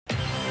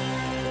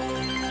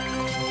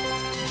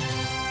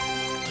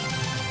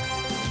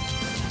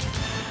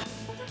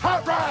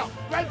Hot round!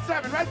 Red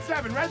 7, red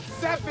 7, red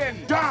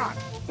 7! Don!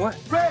 What?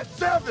 Red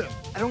 7!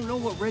 I don't know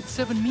what Red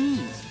 7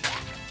 means.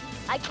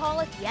 I call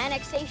it the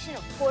annexation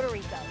of Puerto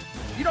Rico.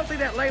 You don't think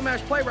that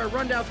lame-ass play where I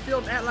run down the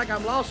field and act like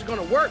I'm lost is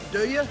gonna work,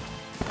 do you?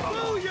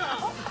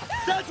 Booyah!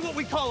 That's what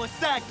we call a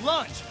sack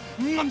lunch.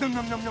 Nom, nom,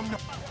 nom, nom, nom, nom.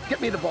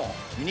 Get me the ball.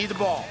 You need the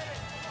ball.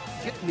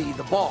 Get me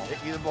the ball.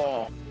 Get me the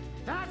ball.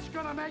 That's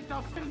gonna make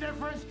the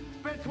difference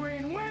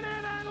between winning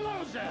and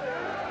losing.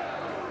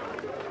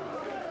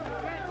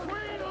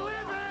 Between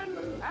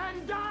living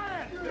and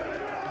dying.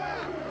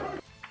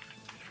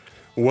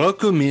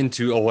 Welcome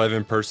into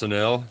 11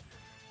 Personnel.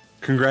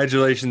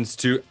 Congratulations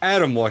to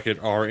Adam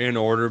Luckett are in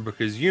order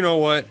because you know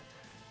what?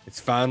 It's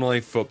finally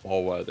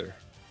football weather.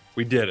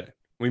 We did it.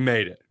 We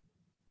made it.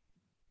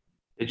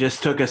 It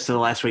just took us to the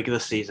last week of the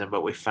season,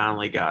 but we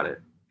finally got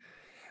it.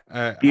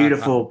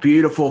 Beautiful.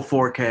 Beautiful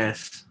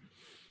forecast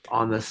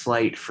on the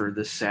slate for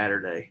this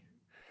Saturday.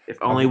 If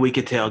only we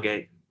could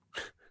tailgate.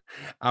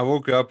 I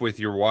woke up with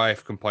your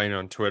wife complaining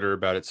on Twitter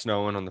about it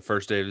snowing on the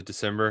first day of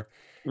December.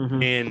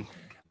 Mm-hmm. And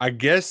I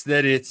guess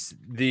that it's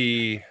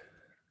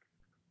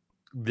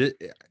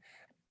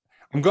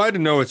I'm glad to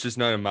know it's just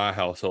not in my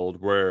household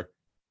where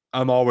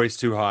I'm always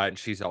too hot and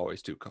she's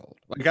always too cold.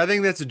 Like, I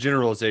think that's a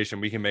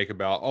generalization we can make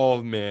about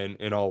all men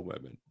and all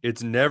women.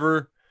 It's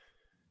never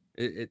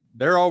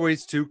they're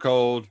always too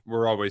cold.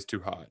 We're always too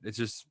hot.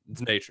 It's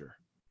nature.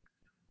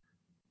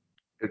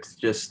 It's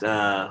just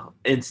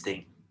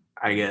instinct,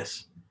 I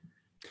guess.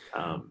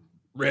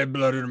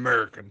 Red-blooded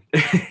American.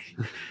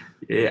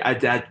 Yeah,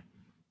 I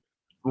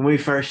when we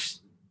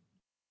first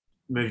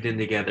moved in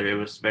together, it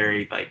was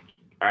very like,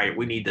 all right,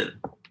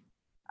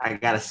 I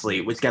gotta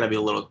sleep. It's gotta be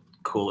a little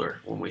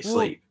cooler when we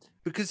sleep.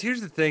 Because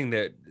here's the thing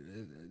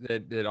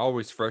that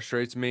always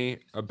frustrates me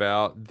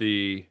about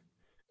the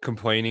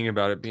complaining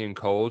about it being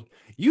cold.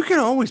 You can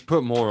always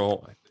put more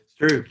on. It's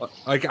true.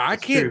 Like, I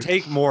can't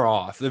take more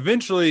off.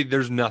 Eventually,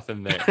 there's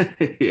nothing there.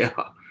 Yeah.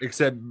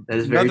 Except That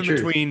is very nothing true.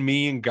 between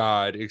me and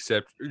God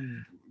except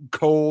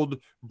cold,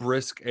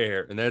 brisk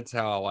air. And that's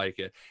how I like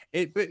it.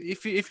 But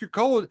if you're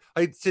cold,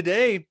 like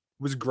today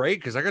was great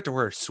because I got to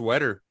wear a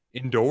sweater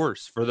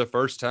indoors for the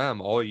first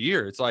time all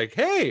year. It's like,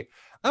 hey,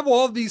 I have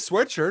all of these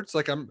sweatshirts.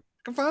 Like, I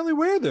can finally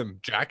wear them.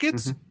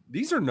 Jackets,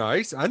 these are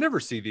nice. I never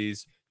see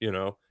these,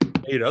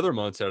 8 other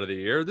months out of the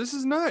year. This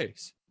is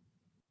nice.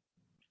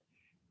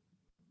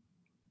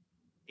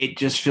 It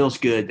just feels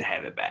good to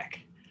have it back.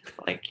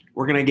 Like,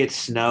 we're gonna get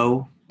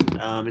snow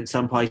in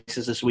some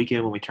places this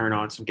weekend when we turn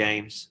on some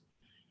games.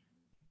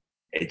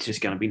 It's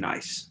just gonna be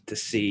nice to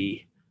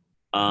see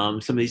some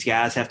of these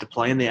guys have to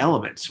play in the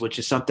elements, which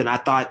is something I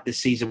thought this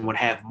season would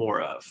have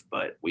more of,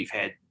 but we've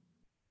had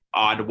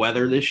odd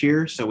weather this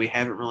year, so we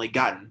haven't really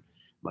gotten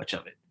much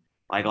of it.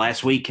 Like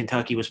last week,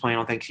 Kentucky was playing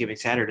on Thanksgiving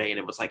Saturday, and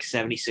it was like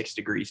 76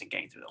 degrees in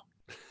Gainesville.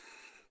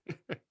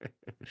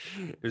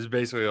 It was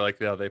basically like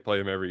how they play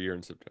them every year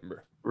in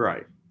September.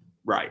 Right.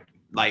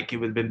 Like it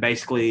would have been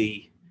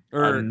basically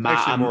Or a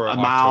mild,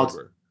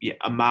 October.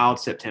 a mild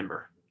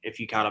September if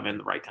you caught them in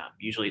the right time.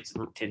 Usually it's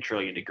 10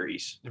 trillion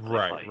degrees.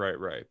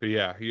 Right. But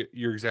yeah,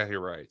 you're exactly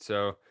right.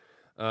 So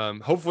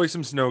hopefully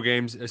some snow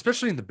games,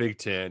 especially in the Big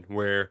Ten,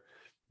 where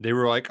they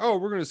were like, oh,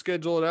 we're going to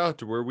schedule it out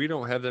to where we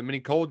don't have that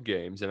many cold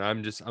games. And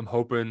I'm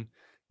hoping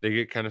they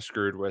get kind of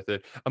screwed with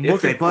it.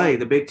 If they play,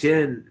 the Big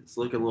Ten, it's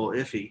looking a little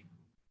iffy.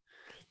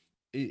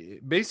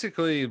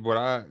 Basically,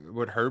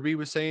 what Herbie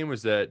was saying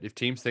was that if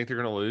teams think they're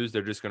going to lose,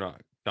 they're just going to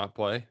not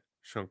play,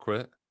 just going to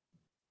quit.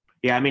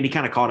 Yeah, I mean, he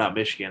kind of called out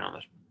Michigan on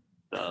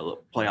the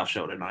playoff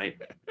show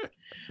tonight.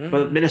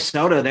 But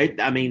Minnesota,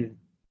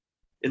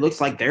 it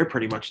looks like they're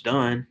pretty much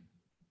done.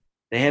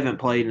 They haven't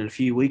played in a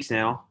few weeks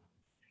now.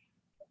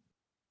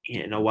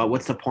 You know what?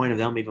 What's the point of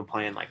them even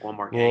playing like one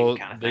more game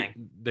kind of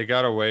thing? They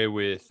got away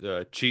with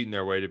cheating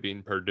their way to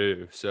beating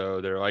Purdue.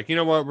 So they're like, you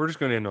know what? We're just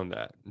going to end on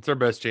that. It's our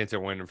best chance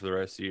at winning for the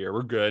rest of the year.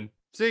 We're good.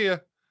 See ya.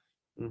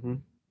 Mm-hmm.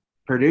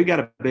 Purdue got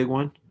a big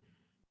one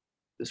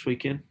this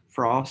weekend.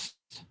 Frost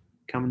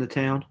coming to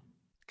town.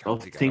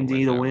 Both teams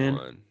need to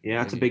win.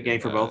 Yeah, it's a big game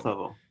for both of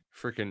them.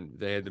 Freaking,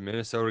 they had the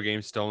Minnesota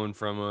game stolen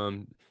from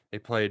them. They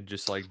played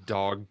just like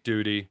dog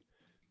duty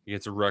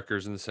against the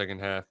Rutgers in the second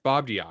half.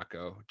 Bob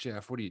Diaco,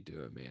 Jeff, what are you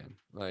doing, man?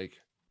 Like,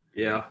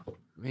 yeah.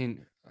 I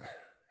mean,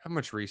 how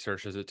much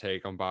research does it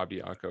take on Bob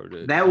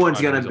Diaco? That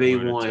one's going to be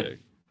one.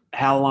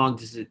 How long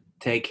does it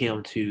take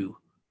him to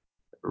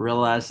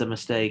realize the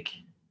mistake?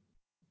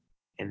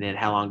 And then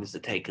how long does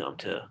it take him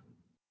to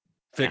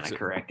fix it?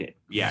 Correct it?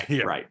 Yeah,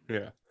 right.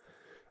 Yeah.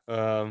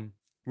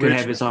 Could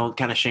have his own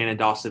kind of Shannon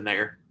Dawson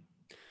there.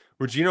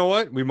 Which, you know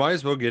what? We might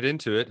as well get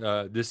into it.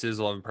 This is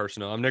 11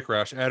 Personnel. I'm Nick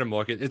Roush, Adam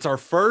Luckett. It's our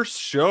first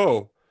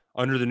show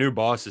under the new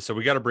bosses, so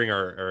we got to bring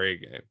our A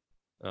game,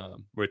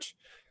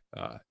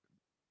 I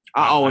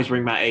always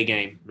bring my A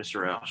game, Mr.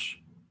 Roush.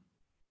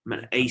 I'm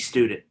an A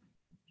student.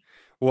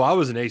 Well, I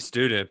was an A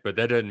student, but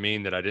that doesn't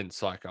mean that I didn't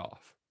slack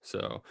off.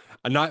 So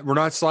we're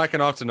not slacking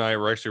off tonight.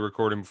 We're actually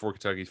recording before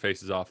Kentucky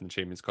faces off in the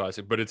Champions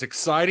Classic, but it's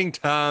exciting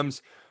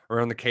times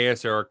around the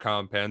KSR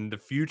compound. The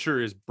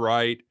future is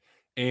bright,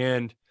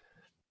 and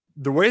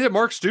the way that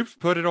Mark Stoops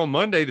put it on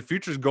Monday, the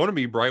future is going to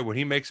be bright when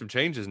he makes some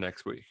changes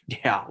next week.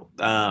 Yeah.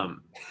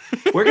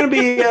 We're going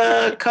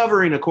to be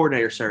covering a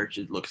coordinator search,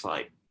 it looks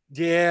like.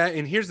 Yeah,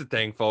 and here's the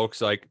thing,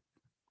 folks. Like,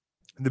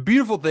 the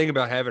beautiful thing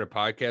about having a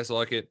podcast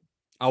like it,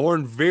 I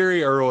learned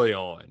very early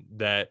on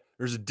that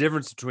there's a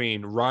difference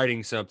between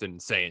writing something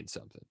and saying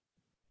something.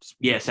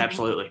 Yes,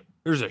 absolutely.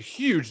 There's a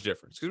huge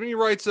difference because when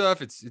you write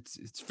stuff, it's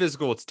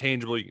physical, it's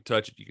tangible. You can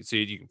touch it, you can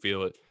see it, you can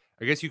feel it.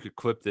 I guess you could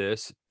clip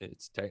this;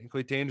 it's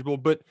technically tangible,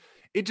 but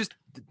it just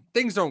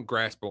things don't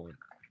grasp on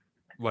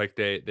like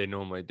they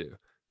normally do.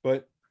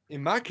 But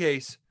in my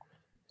case,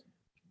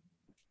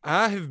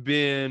 I have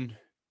been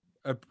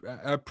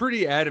a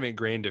pretty adamant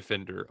Grand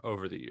defender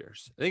over the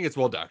years. I think it's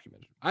well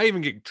documented. I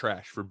even get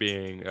trashed for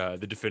being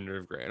the defender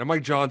of Grand. I'm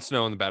like Jon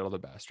Snow in the Battle of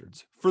the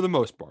Bastards for the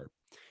most part.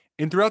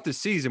 And throughout the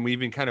season, we've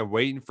been kind of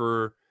waiting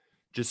for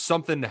just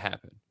something to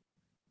happen.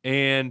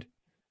 And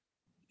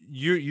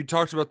you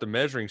talked about the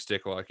measuring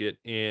stick like it,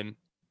 and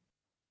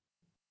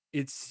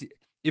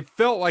it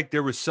felt like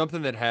there was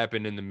something that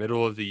happened in the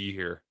middle of the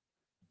year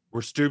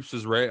where Stoops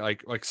was ready,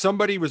 like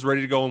somebody was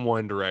ready to go in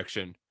one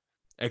direction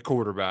at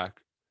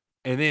quarterback,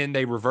 and then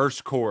they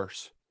reversed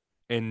course,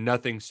 and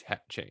nothing's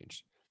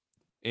changed.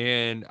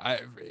 And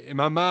in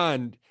my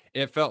mind,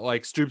 it felt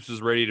like Stoops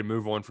was ready to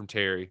move on from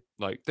Terry.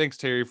 Like, thanks,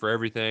 Terry, for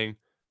everything,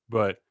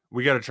 but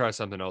we got to try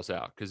something else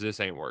out because this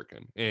ain't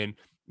working. And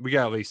we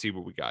got to at least see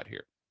what we got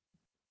here.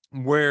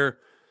 Where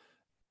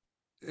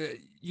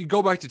you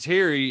go back to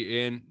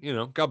Terry and,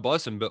 God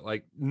bless him, but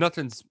like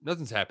nothing's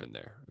happened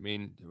there. I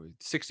mean,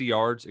 60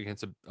 yards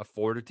against a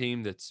Florida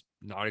team that's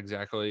not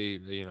exactly,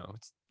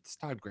 it's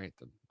Todd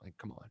Grantham. Like,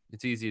 come on.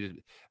 It's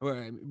easy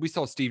to – we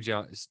saw Steve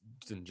Johnson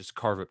just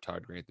carve up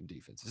Todd Grantham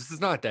defense. This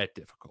is not that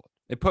difficult.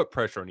 It put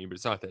pressure on you, but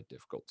it's not that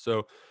difficult.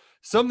 So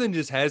something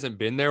just hasn't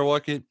been there,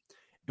 Luckett,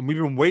 and we've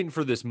been waiting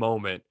for this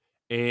moment.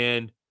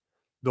 And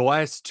the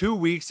last 2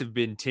 weeks have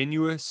been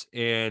tenuous.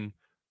 And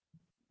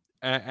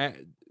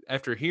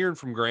after hearing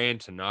from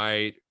Grand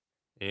tonight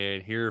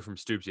and hearing from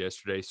Stoops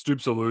yesterday,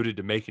 Stoops alluded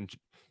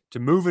to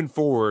moving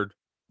forward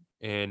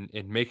and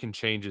making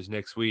changes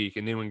next week.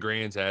 And then when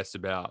Grand's asked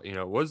about,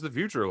 what does the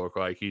future look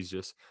like? He's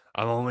just,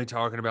 I'm only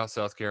talking about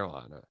South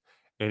Carolina.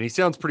 And he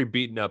sounds pretty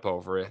beaten up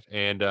over it.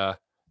 And,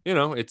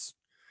 it's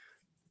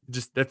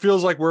just, that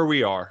feels like where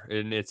we are,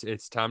 and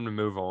it's time to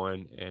move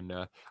on. And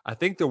I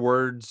think the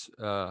words,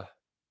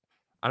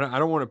 I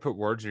don't want to put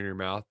words in your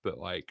mouth, but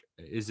like,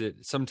 is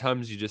it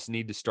sometimes you just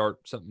need to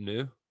start something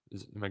new?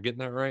 Am I getting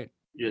that right?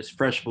 Just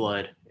fresh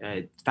blood.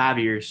 5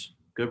 years,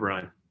 good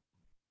run.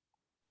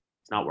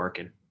 It's not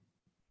working.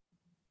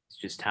 It's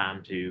just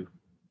time to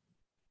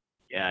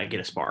get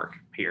a spark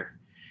here.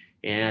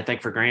 And I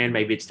think for Grand,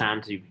 maybe it's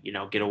time to,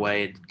 get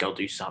away and go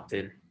do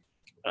something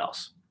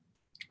else,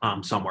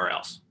 somewhere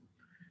else.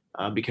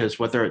 Because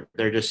what they're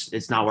just,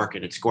 it's not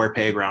working. It's square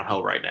peg, round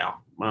hole right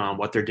now.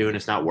 What they're doing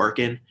is not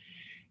working.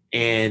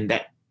 And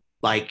that,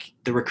 like,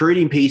 the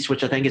recruiting piece,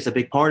 which I think is a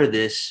big part of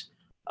this,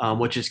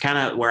 which is kind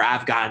of where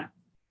I've gotten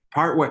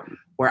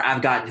where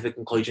I've gotten to the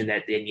conclusion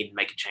that they need to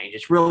make a change.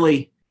 It's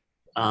really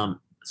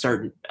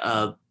certain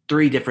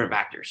three different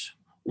factors.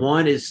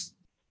 One is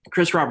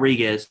Chris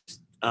Rodriguez.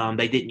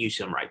 They didn't use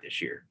him right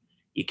this year.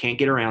 You can't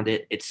get around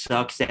it. It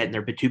sucks that in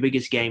their two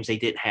biggest games they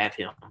didn't have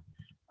him,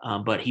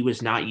 but he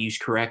was not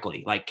used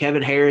correctly. Like,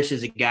 Kevin Harris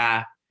is a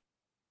guy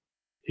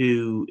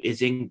who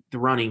is in the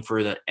running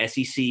for the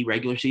SEC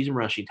regular season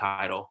rushing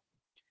title.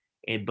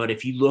 But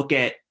if you look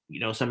at,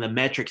 some of the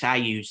metrics I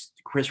use,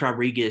 Chris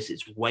Rodriguez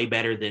is way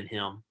better than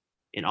him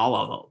in all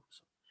of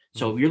those.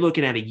 So if you're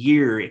looking at a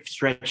year, if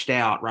stretched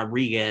out,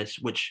 Rodriguez,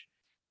 which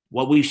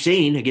what we've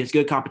seen against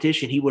good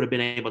competition, he would have been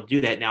able to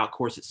do that. Now, of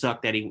course, it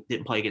sucked that he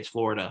didn't play against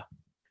Florida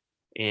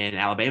and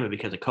Alabama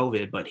because of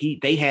COVID, but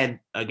they had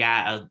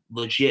a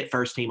legit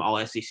first team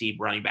all SEC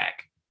running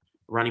back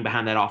running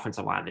behind that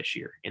offensive line this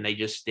year. And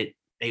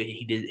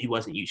he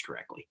wasn't used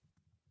correctly.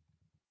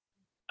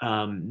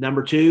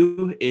 Number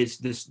two is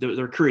the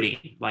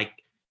recruiting. Like,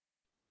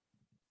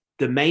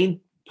 the main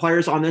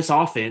players on this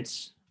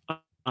offense,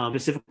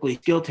 specifically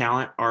skill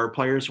talent, are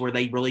players where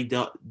they really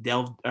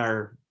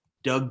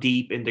dug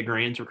deep into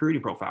Grand's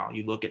recruiting profile.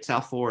 You look at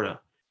South Florida,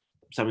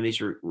 some of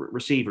these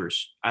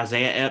receivers.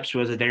 Isaiah Epps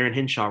was a Darren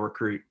Henshaw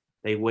recruit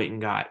they went and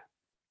got.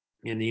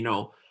 And,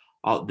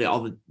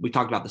 we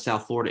talked about the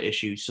South Florida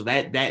issues. So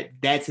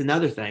that's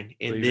another thing.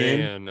 And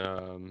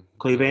then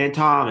Cleveland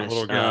Thomas,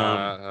 little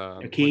guy,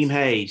 Akeem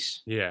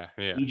Hayes. Yeah.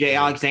 DJ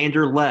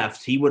Alexander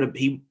left.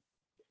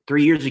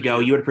 3 years ago,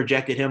 you would have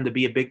projected him to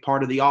be a big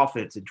part of the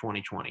offense in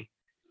 2020.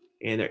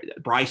 And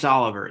Bryce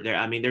Oliver,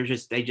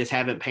 they just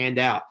haven't panned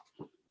out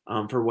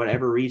for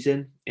whatever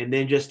reason. And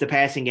then just the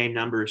passing game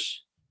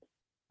numbers,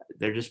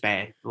 they're just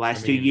bad. The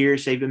last 2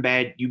 years, they've been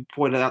bad. You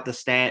pointed out the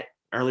stat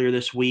earlier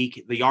this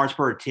week. The yards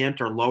per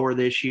attempt are lower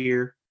this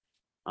year.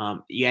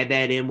 You add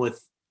that in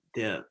with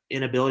the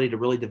inability to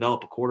really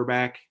develop a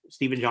quarterback.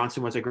 Steven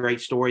Johnson was a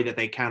great story that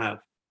they kind of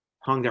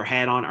hung their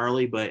hat on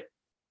early, but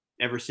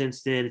ever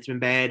since then, it's been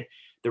bad.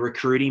 The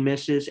recruiting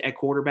misses at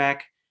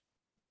quarterback.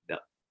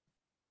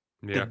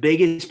 The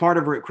biggest part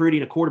of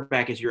recruiting a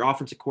quarterback is your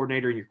offensive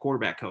coordinator and your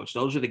quarterback coach.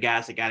 Those are the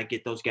guys that got to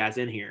get those guys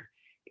in here.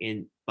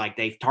 And like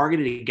they've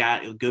targeted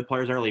good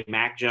players early.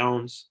 Mac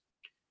Jones,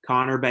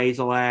 Connor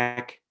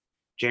Bazelak,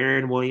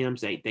 Jaron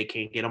Williams. They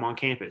can't get them on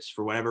campus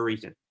for whatever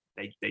reason.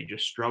 They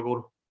just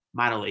struggled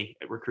mightily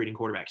at recruiting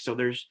quarterbacks. So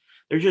there's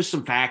just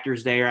some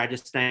factors there. I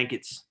just think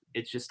it's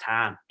just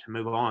time to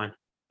move on.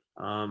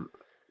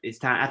 It's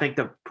time. I think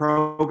the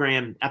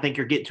program. I think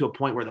you're getting to a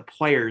point where the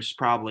players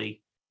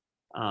probably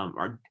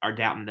are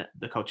doubting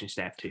the coaching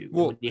staff too.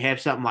 Well, when you have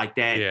something like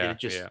that,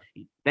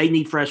 they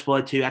need fresh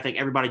blood too. I think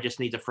everybody just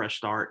needs a fresh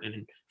start. And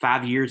in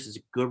 5 years is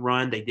a good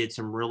run. They did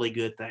some really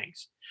good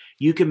things.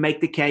 You can make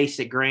the case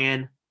that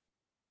Gran,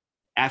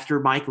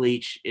 after Mike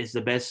Leach, is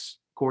the best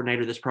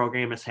coordinator this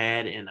program has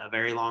had in a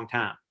very long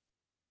time.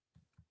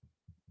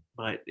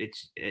 But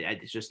it's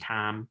just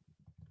time.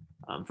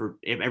 For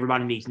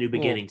everybody needs new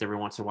beginnings every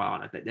once in a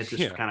while, and that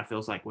just kind of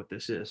feels like what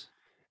this is.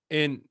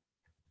 And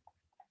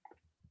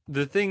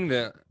the thing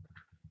that,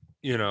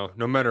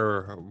 no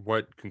matter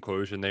what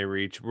conclusion they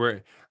reach,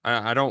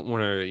 I don't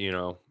want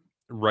to,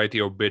 write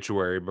the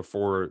obituary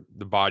before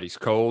the body's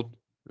cold.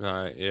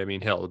 I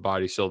mean, hell, the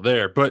body's still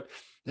there, but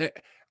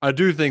I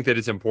do think that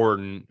it's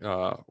important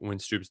when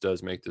Stoops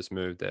does make this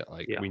move that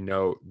we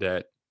know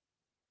that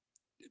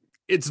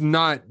it's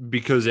not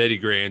because Eddie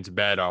Gran's a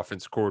bad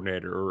offense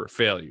coordinator or a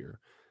failure.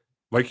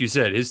 Like you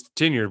said, his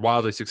tenure is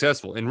wildly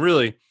successful. And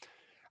really,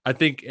 I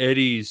think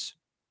Eddie's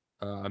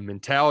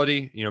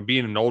mentality,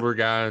 being an older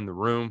guy in the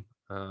room,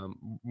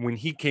 when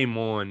he came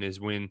on is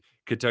when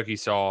Kentucky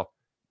saw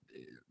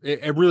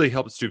it really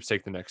helped Stoops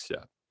take the next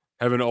step.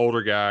 Have an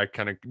older guy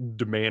kind of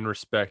demand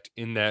respect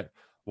in that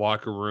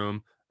locker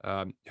room,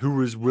 who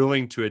was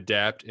willing to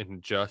adapt and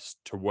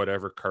adjust to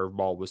whatever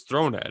curveball was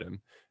thrown at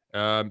him.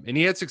 And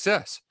he had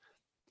success.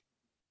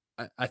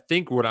 I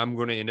think what I'm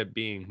going to end up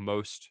being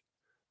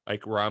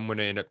where I'm going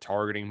to end up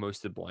targeting most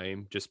of the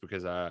blame, just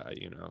because I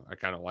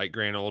kind of like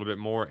Grant a little bit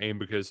more, and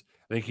because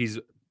I think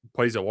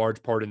plays a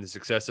large part in the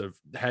success of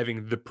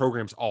having the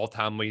program's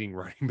all-time leading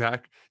running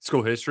back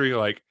school history.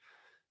 Like,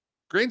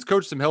 Grant's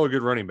coached some hella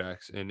good running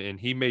backs, and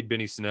he made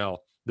Benny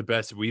Snell the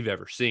best we've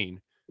ever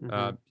seen.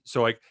 Mm-hmm.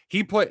 So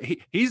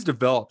he's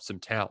developed some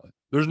talent.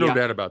 There's no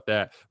doubt about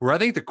that. Where I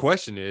think the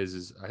question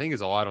is I think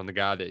it's a lot on the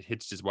guy that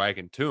hitched his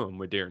wagon to him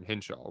with Darren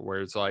Henshaw,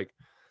 where it's like,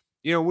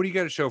 what do you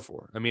got to show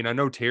for? I mean, I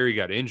know Terry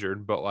got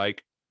injured, but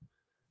what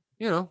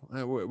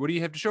do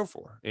you have to show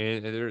for?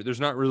 And there's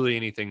not really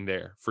anything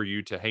there for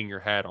you to hang your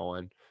hat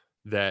on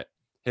that,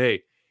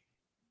 hey,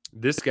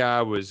 this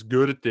guy was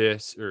good at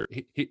this, or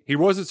he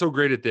wasn't so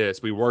great at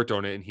this. We worked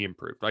on it and he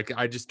improved. Like,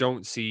 I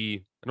don't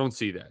see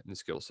that in the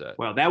skill set.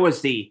 Well, that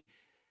was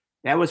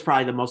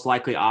probably the most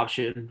likely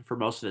option for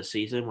most of the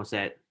season, was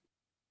that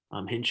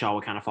Henshaw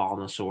would kind of fall on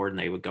the sword and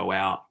they would go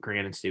out.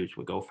 Grant and Stoops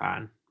would go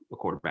find a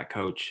quarterback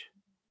coach.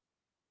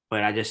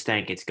 But I just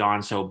think it's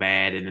gone so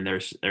bad. And then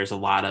there's a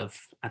lot of,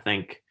 I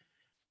think,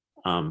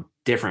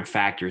 different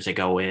factors that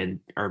go in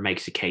or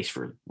makes the case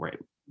for where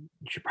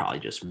you should probably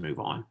just move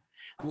on.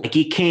 Like,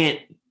 you can't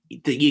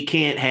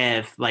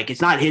have, like,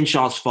 it's not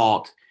Henshaw's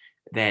fault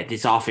that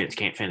this offense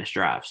can't finish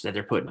drives, that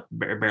they're putting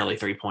barely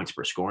 3 points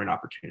per scoring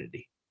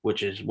opportunity,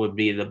 which would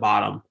be the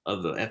bottom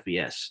of the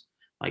FBS.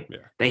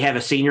 They have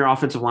a senior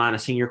offensive line, a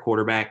senior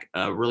quarterback,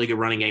 a really good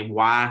running game.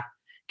 Why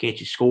can't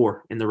you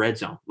score in the red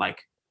zone?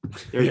 Like,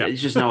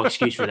 there's just no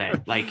excuse for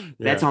that. Like,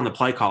 that's on the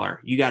play caller.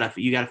 You gotta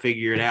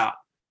figure it out.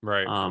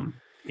 Right. And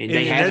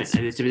they haven't,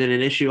 and it's been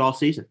an issue all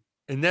season.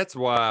 And that's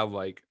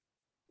why,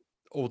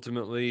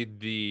 ultimately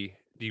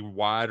the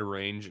wide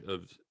range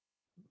of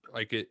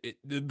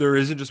there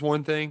isn't just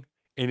one thing,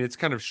 and it's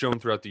kind of shown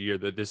throughout the year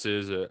that this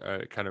is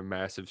a kind of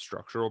massive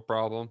structural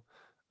problem,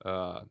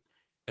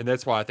 and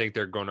that's why I think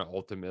they're going to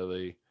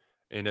ultimately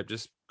end up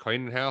just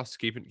cleaning house,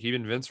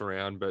 keeping Vince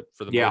around, but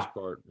for the most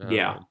part,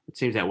 it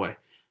seems that way.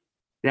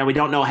 Now, we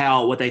don't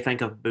know what they think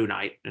of Boo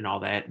Knight and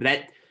all that, but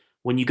that,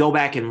 when you go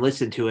back and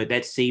listen to it,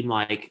 that seemed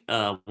like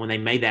when they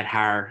made that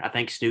hire, I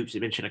think Stoops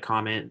had mentioned a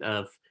comment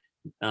of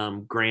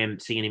Graham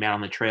seeing him out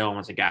on the trail and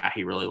was a guy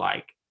he really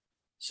liked.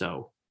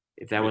 So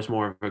if that was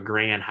more of a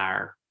Graham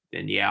hire,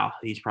 then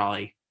he's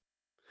probably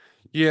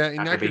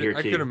and I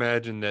could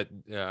imagine that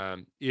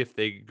if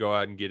they go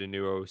out and get a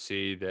new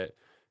OC, that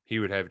he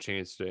would have a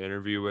chance to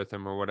interview with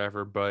him or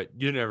whatever. But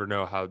you never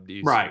know how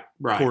these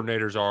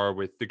coordinators are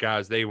with the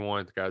guys they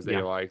want, the guys they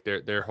like,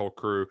 their whole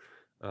crew.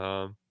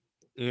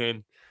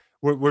 And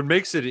what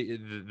makes it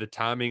the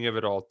timing of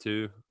it all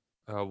too,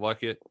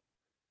 Luckett,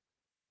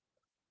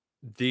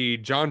 the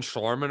John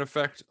Schlarman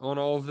effect on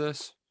all of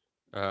this,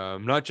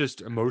 not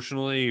just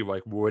emotionally,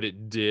 like what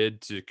it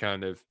did to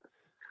kind of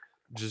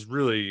just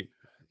really,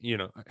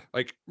 I'm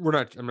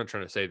not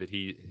trying to say that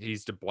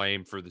he's to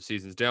blame for the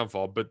season's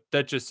downfall, but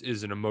that just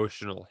is an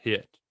emotional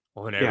hit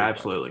on everybody. Yeah,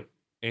 absolutely.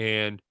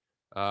 And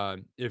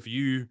if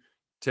you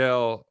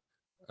tell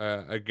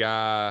a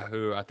guy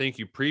who I think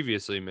you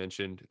previously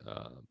mentioned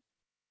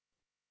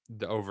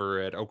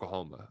over at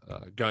Oklahoma,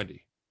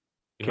 Gundy,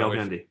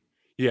 Gundy.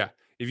 Yeah.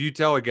 if you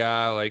tell a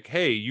guy like,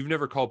 hey, you've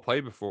never called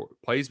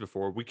plays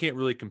before, we can't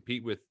really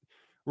compete with.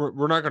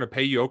 We're not going to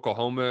pay you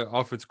Oklahoma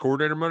offensive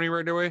coordinator money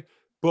right away,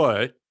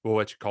 but we'll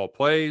let you call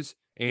plays,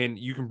 and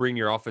you can bring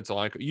your offensive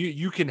line.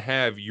 You can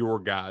have your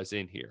guys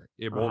in here.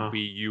 It won't be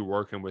you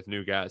working with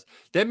new guys.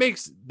 That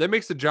makes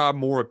the job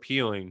more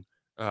appealing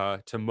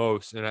to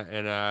most,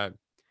 and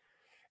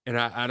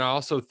I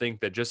also think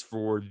that just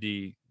for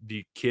the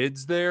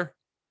kids there,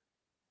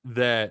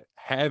 that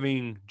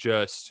having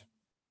just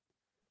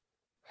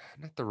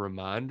not the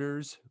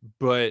reminders,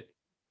 but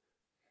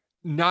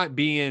not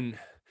being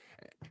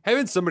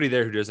having somebody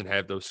there who doesn't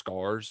have those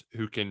scars,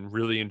 who can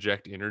really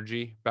inject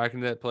energy back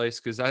into that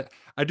place. Because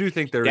I do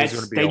think there is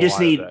going to be a lot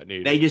of that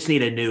needed. They just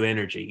need a new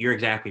energy. You're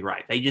exactly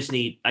right. They just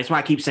need. That's why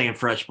I keep saying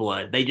fresh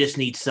blood. They just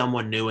need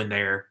someone new in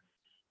there,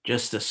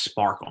 just to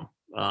spark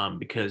them.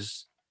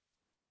 Because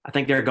I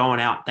think they're going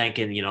out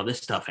thinking,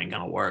 this stuff ain't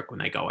going to work when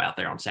they go out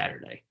there on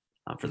Saturday,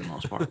 for the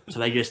most part. So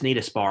they just need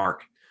a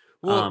spark.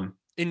 Well,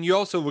 and you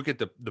also look at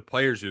the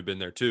players who've been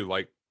there too.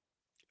 Like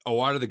a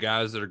lot of the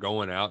guys that are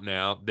going out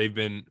now, they've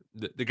been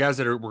the guys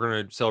that we're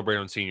going to celebrate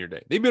on Senior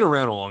Day. They've been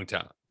around a long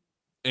time,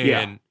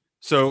 and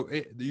so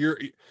you're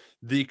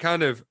the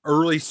kind of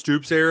early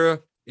Stoops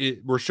era.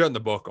 We're shutting the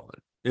book on.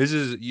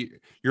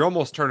 You're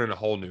almost turning a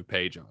whole new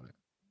page on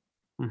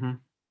it. Mm-hmm.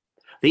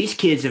 These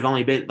kids have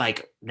only been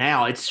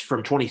now it's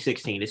from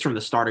 2016. It's from the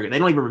start of it. They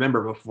don't even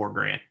remember before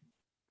Grant.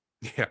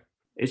 Yeah.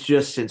 It's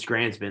just since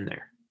Grant's been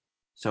there.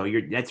 So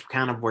that's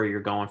kind of where you're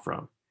going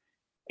from.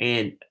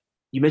 And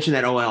you mentioned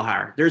that OL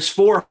hire. There's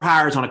 4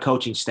 hires on a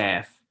coaching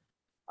staff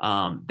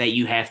that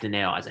you have to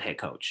nail as a head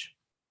coach.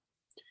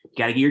 You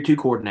got to get your 2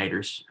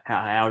 coordinators,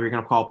 how you're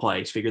going to call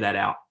plays, figure that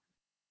out.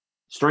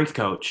 Strength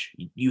coach,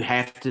 you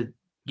have to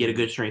get a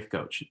good strength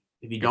coach.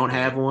 If you don't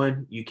have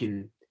one, you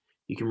can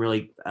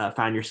really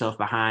find yourself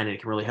behind, and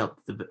it can really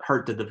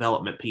hurt the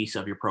development piece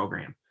of your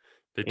program.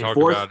 They talk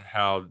about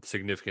how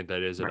significant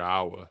that is at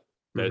Iowa.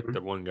 That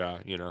the one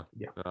guy,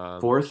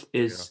 Fourth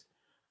is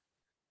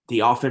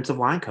the offensive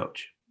line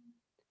coach.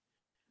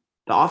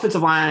 The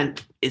offensive line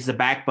is the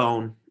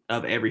backbone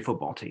of every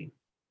football team.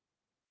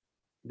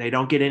 They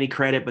don't get any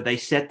credit, but they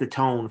set the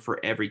tone for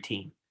every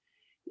team.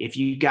 If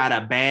you got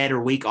a bad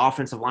or weak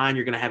offensive line,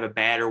 you're going to have a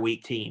bad or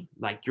weak team.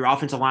 Like, your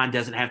offensive line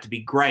doesn't have to be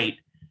great,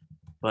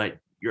 but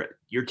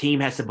your team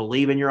has to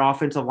believe in your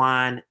offensive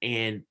line,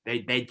 and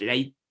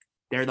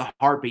they're the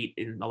heartbeat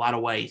in a lot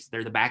of ways.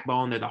 They're the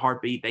backbone. They're the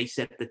heartbeat. They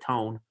set the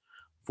tone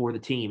for the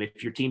team.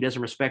 If your team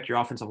doesn't respect your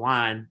offensive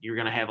line, you're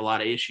going to have a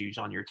lot of issues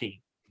on your team.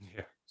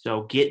 Yeah.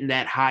 So getting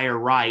that hire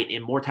right,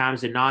 and more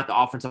times than not, the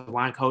offensive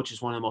line coach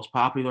is one of the most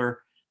popular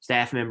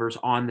staff members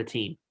on the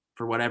team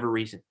for whatever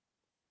reason.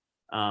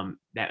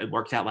 That it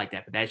works out like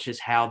that, but that's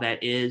just how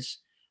that is.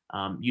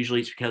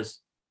 Usually it's because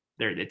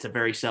it's a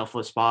very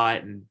selfless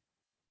spot, and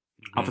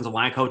offensive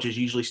line coaches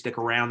usually stick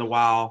around a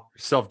while.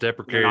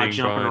 Self-deprecating, not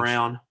jumping bunch.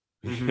 around.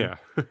 Yeah.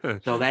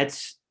 So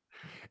that's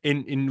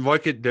in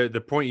look at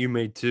the point you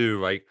made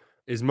too. Like,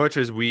 as much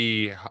as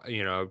we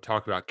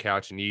talk about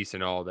Couch and East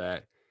and all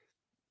that,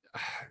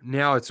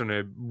 now it's going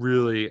to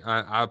really.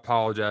 I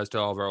apologize to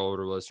all of our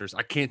older listeners.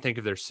 I can't think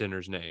of their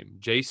center's name.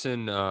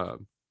 Jason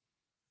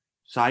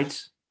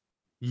Sites.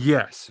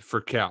 Yes,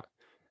 for Couch.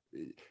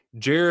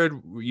 Jared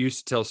used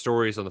to tell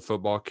stories on the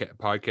football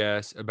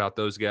podcast about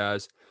those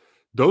guys.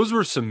 Those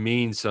were some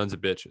mean sons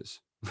of bitches.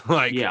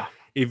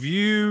 If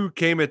you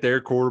came at their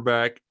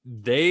quarterback,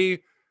 they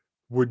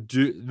would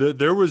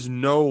there was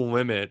no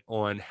limit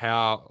on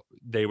how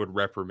they would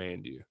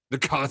reprimand you, the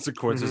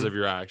consequences of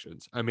your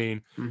actions. I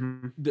mean,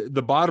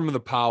 the bottom of the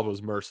pile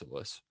was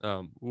merciless.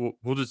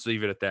 We'll just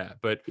leave it at that.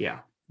 But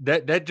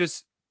that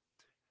just,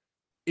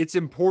 it's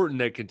important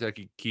that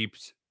Kentucky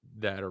keeps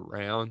that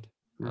around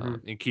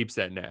and keeps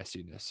that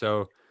nastiness.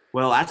 So,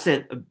 well, I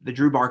said the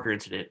Drew Barker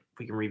incident. If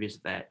we can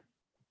revisit that,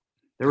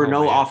 there were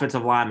no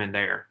offensive linemen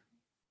there.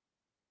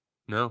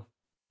 No.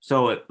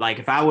 So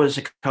if I was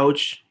a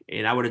coach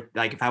and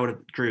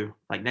Drew,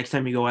 next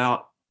time you go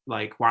out,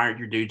 why aren't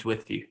your dudes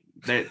with you?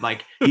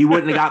 That you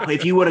wouldn't have got,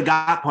 if you would have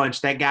got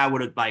punched, that guy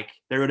would have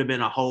there would have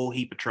been a whole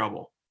heap of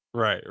trouble.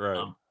 Right.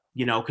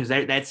 Because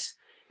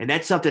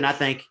that's something I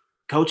think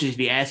coaches, if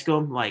you ask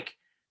them,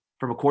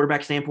 from a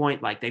quarterback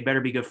standpoint, they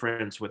better be good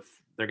friends with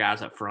their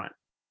guys up front.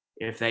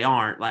 If they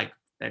aren't,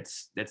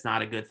 that's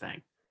not a good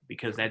thing,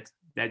 because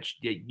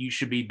you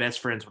should be best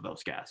friends with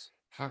those guys.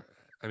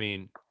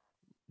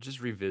 Just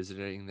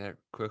revisiting that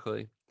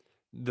quickly.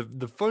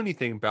 The funny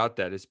thing about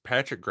that is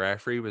Patrick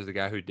Graffrey was the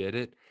guy who did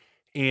it,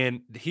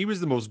 and he was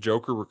the most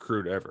joker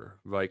recruit ever.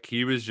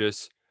 He was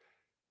just,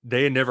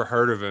 they had never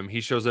heard of him.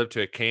 He shows up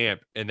to a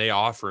camp and they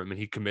offer him, and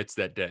he commits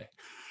that day.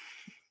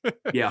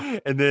 Yeah.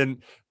 And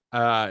then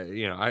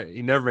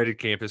he never made it to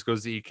campus,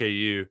 goes to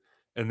EKU,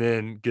 and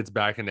then gets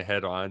back in the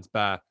headlines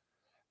it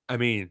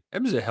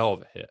was a hell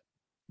of a hit.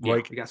 Yeah,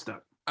 he got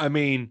stuck.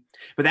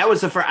 But that was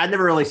the first. I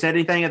never really said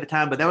anything at the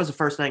time, but that was the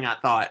first thing I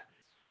thought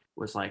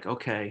was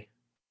okay,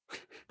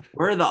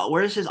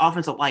 Where's his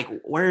offensive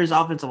where's his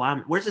offensive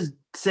lineman? Where's his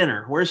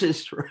center? Where's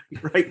his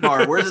right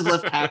guard? Where's his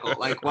left tackle?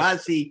 Like, why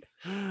is he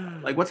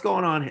what's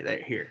going on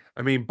here?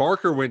 I mean,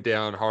 Barker went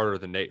down harder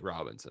than Nate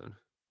Robinson.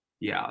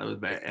 Yeah, it was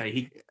bad.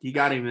 He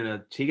got him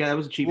that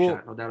was a cheap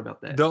shot, no doubt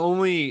about that.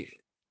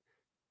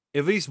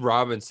 At least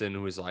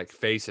Robinson was like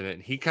facing it,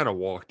 and he kind of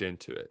walked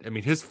into it. I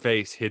mean, his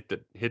face hit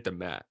the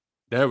mat.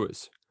 That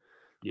was,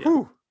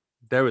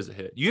 that was a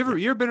hit. You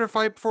ever been in a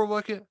fight before,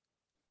 Luckett?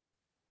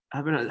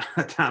 I've been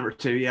a time or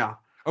two, yeah.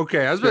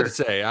 Okay, I was about to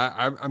say,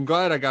 I'm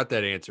glad I got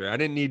that answer. I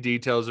didn't need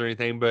details or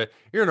anything, but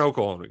you're an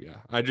Oklahoma guy.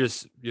 I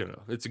just,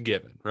 it's a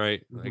given,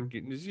 right?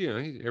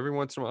 Mm-hmm. Like, every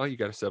once in a while, you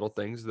got to settle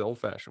things the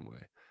old-fashioned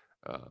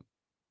way.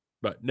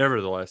 But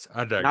nevertheless,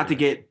 I digress.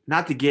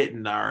 Not to get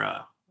in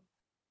our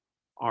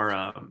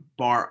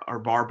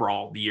bar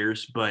brawl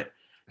years, but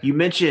you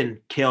mentioned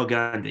Cale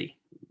Gundy.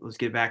 Let's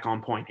get back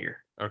on point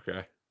here.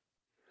 Okay.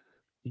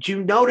 Did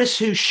you notice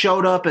who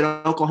showed up at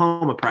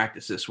Oklahoma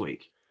practice this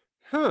week?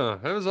 Huh,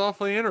 that was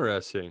awfully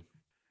interesting.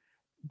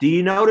 Do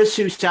you notice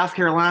who South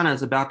Carolina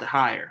is about to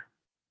hire?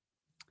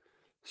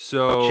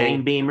 So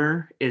Shane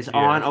Beamer is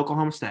on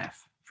Oklahoma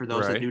staff, for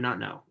those Right. that do not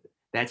know.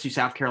 That's who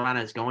South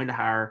Carolina is going to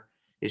hire.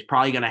 It's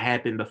probably going to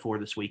happen before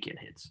this weekend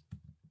hits.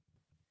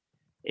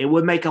 It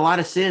would make a lot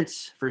of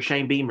sense for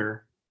Shane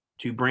Beamer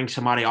to bring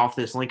somebody off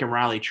this Lincoln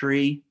Riley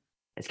tree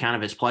as kind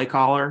of his play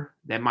caller.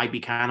 That might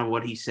be kind of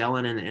what he's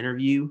selling in the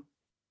interview.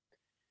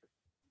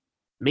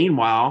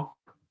 Meanwhile,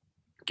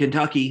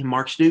 Kentucky,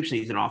 Mark Stoops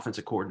needs an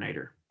offensive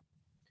coordinator.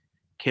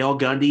 Cale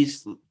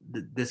Gundy's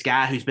this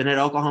guy who's been at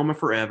Oklahoma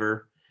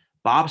forever.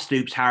 Bob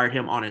Stoops hired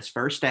him on his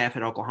first staff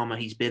at Oklahoma.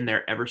 He's been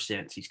there ever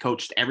since. He's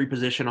coached every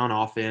position on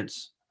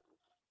offense.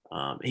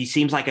 He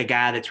seems like a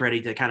guy that's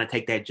ready to kind of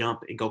take that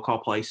jump and go call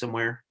play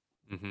somewhere.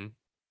 Mm-hmm.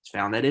 Just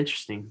found that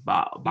interesting.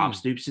 Bob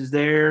Stoops is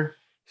there.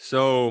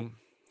 So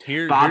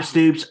Bob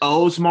Stoops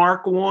owes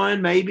Mark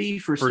one maybe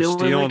for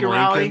stealing Lincoln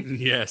Riley.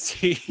 Yes,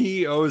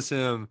 he owes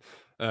him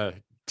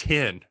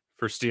 10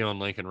 for stealing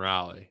Lincoln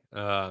Riley.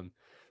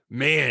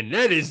 Man,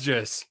 that is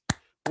just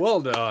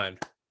well done.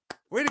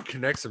 Way to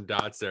connect some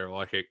dots there,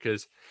 Luckett.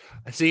 Because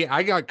see,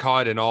 I got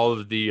caught in all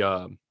of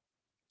the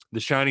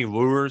shiny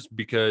lures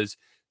because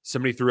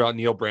somebody threw out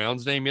Neil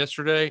Brown's name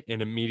yesterday,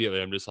 and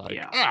immediately I'm just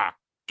like,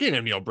 get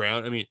him, Neil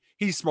Brown. I mean,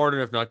 he's smart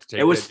enough not to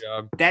take that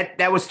job.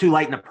 That was too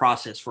late in the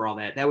process for all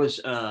that. That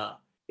was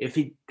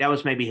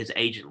maybe his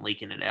agent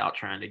leaking it out,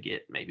 trying to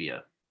get maybe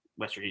a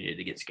West Virginia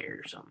to get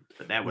scared or something.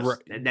 But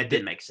that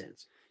didn't make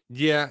sense.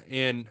 Yeah,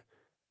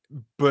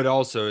 but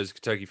also as a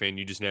Kentucky fan,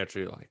 you just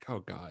naturally like, oh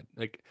God,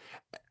 like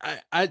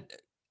I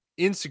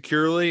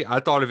insecurely, I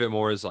thought of it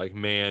more as like,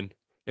 man,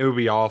 it would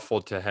be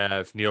awful to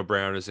have Neil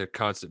Brown as a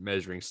constant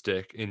measuring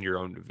stick in your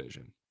own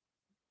division.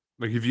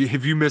 Like if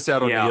you miss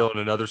out on Neil and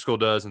another school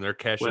does and they're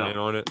cashing in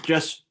on it.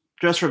 Just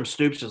from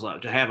Stoops'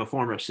 love to have a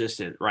former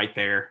assistant right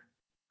there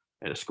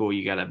at a school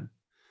you got to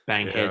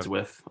bang heads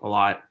with a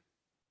lot.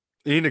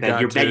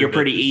 That you're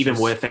pretty even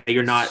with, that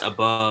you're not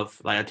above,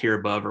 like a tier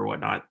above or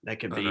whatnot. That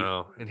could be.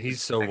 And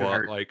he's so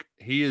like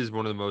he is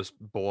one of the most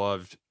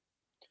beloved,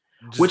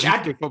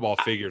 football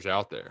figures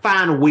out there.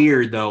 Find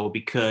weird though,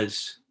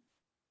 because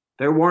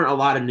there weren't a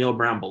lot of Neil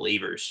Brown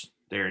believers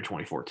there in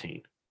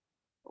 2014.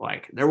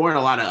 Like there weren't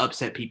a lot of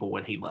upset people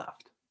when he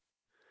left.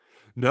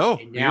 No,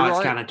 and now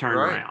it's kind of turned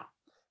around.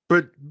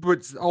 But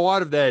a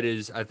lot of that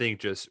is, I think,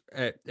 just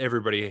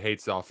everybody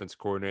hates the offense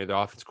coordinator. The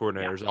offense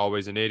coordinator is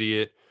always an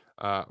idiot.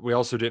 We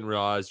also didn't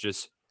realize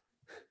just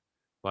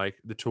like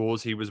the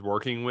tools he was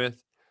working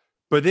with.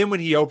 But then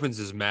when he opens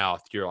his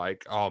mouth, you're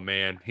like, oh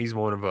man, he's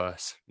one of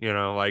us,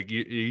 like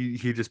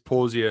he just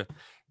pulls you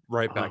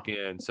right back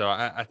in. So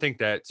I think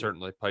that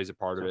certainly plays a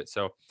part of it.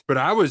 So, but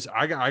I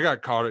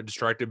got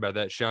distracted by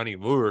that shiny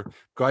lure.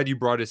 Glad you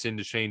brought us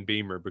into Shane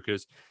Beamer,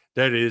 because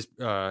that is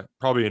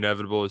probably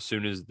inevitable as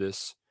soon as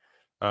this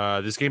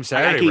game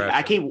Saturday.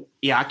 I think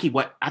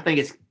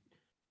it's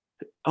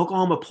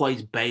Oklahoma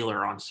plays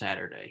Baylor on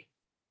Saturday.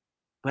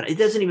 But it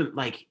doesn't even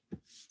like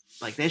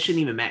that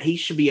shouldn't even matter. They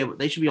should be able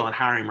to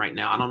hire him right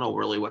now. I don't know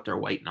really what they're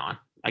waiting on.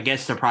 I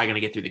guess they're probably going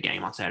to get through the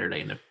game on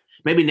Saturday and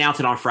maybe announce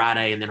it on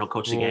Friday, and then he'll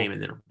coach the game,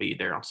 and then it'll be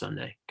there on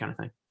Sunday, kind of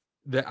thing.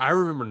 I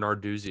remember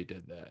Narduzzi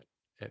did that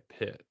at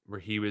Pitt,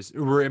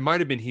 where it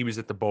might have been he was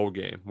at the bowl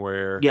game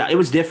where. Yeah, it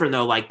was different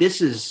though. Like they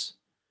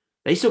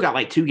still got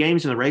like 2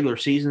 games in the regular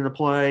season to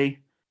play.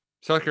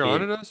 South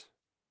Carolina does?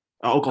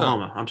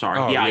 Oklahoma. I'm sorry.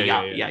 Oh,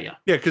 yeah. Yeah,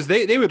 because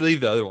they would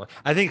leave the other one.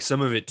 I think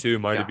some of it too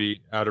might be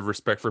out of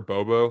respect for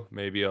Bobo.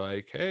 Maybe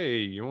like, hey,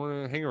 you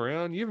want to hang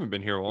around? You haven't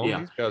been here long.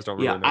 These guys don't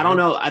really know. I don't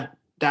know.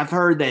 I've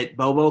heard that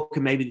Bobo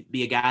can maybe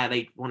be a guy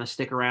they want to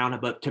stick around.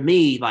 But to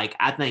me, like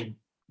I think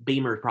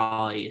Beamer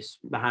probably is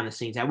behind the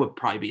scenes. That would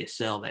probably be a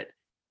sell that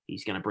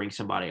he's going to bring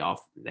somebody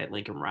off that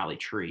Lincoln Riley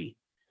tree.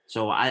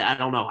 So I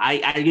don't know. I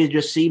can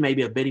just see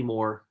maybe a bidding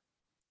war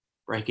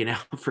breaking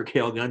out for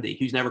Cale Gundy,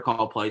 who's never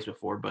called plays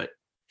before, but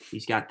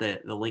he's got the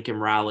Lincoln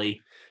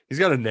Riley. He's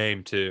got a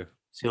name too.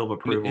 Seal of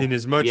approval. And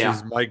as much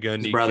as Mike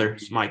Gundy, his brother,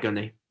 Mike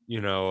Gundy.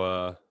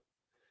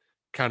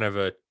 Kind of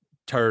a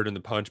turd in the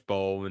punch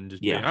bowl and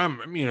just Yeah. I'm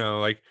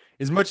like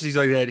as much as he's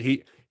like that,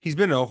 he's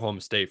been in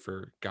Oklahoma State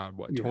for God,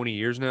 what, Yeah. 20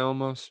 years now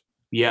almost?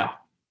 Yeah.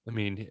 I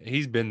mean,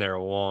 he's been there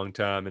a long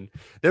time. And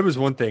that was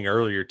one thing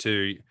earlier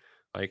too.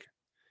 Like,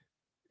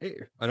 hey,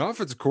 an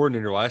offensive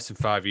coordinator lasting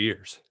 5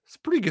 years. It's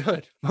pretty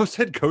good. Most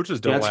head coaches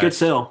don't That's last a good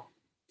sell.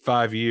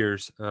 5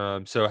 years.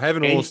 So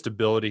having a little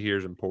stability here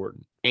is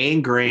important.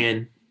 And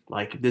Gran,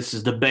 like this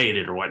is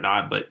debated or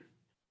whatnot, but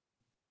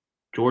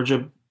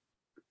Georgia,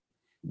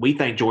 we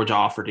think Georgia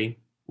offered him.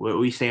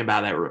 We stand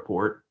by that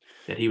report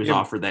that he was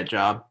offered that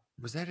job.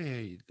 Was that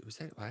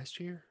last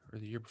year or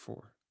the year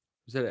before?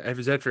 Was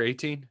that for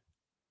 18?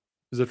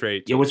 Was that for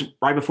 18? It was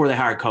right before they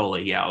hired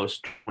Coley. Yeah, it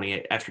was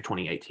after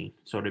 2018.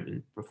 So it would have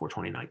been before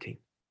 2019.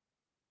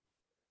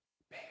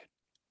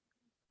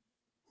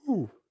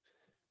 Ooh.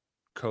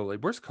 Coley.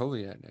 Where's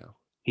Coley at now?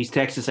 He's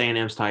Texas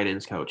A&M's tight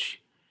ends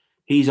coach.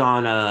 He's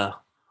on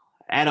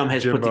Adam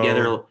has Jimbo. put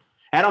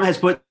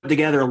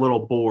together a little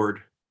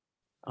board.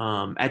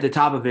 At the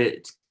top of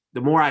it,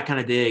 the more I kind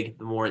of dig,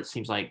 the more it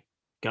seems like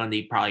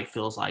Gundy probably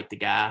feels like the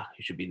guy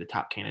who should be the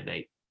top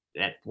candidate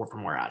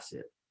from where I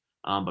sit.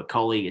 But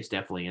Coley is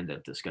definitely in the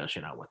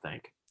discussion, I would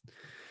think.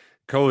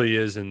 Coley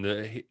is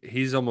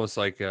he's almost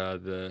like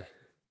what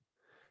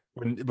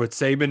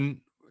Saban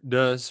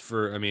does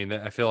for, I mean,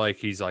 I feel like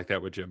he's like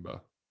that with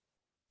Jimbo.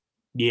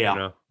 Yeah. You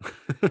know?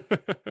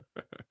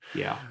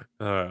 Yeah.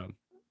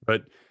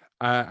 But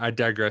I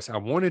digress. I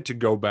wanted to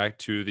go back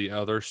to the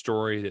other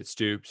story that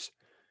Stoops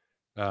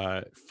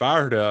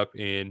fired up,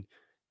 and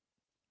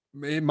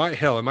it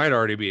might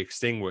already be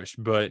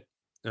extinguished, but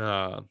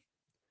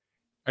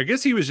I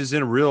guess he was just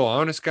in a real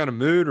honest kind of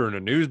mood or in a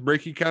news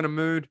breaky kind of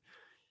mood.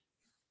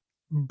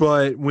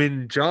 But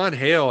when John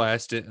Hale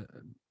asked it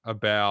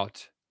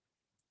about,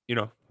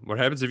 what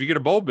happens if you get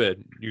a bowl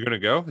bid? You're going to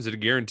go? Is it a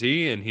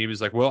guarantee? And he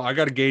was like, well, I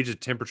got to gauge the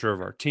temperature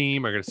of our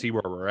team. I got to see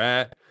where we're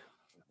at.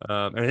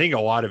 And I think a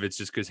lot of it's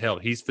just because, hell,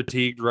 he's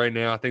fatigued right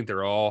now. I think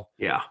they're all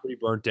pretty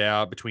burnt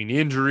out between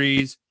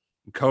injuries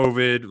and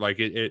COVID. Like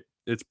it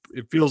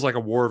feels like a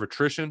war of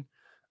attrition.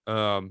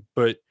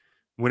 But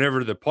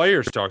whenever the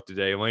players talk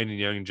today, Landon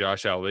Young and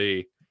Josh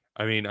Ali,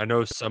 I mean, I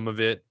know some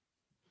of it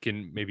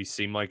can maybe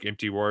seem like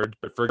empty words,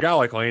 but for a guy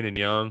like Landon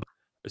Young,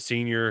 a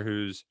senior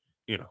who's,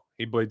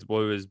 he bleeds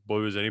blue as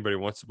anybody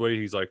wants to bleed.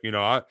 He's like,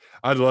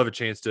 I'd love a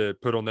chance to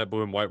put on that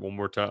blue and white one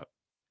more time,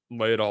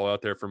 lay it all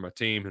out there for my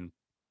team. And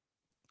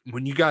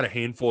when you got a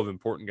handful of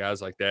important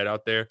guys like that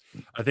out there,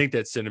 I think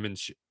that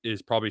sentiment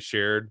is probably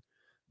shared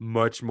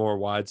much more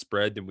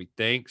widespread than we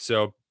think.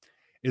 So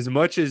as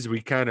much as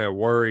we kind of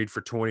worried for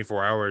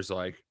 24 hours,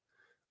 like,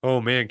 oh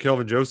man,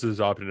 Kelvin Joseph is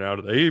opting out.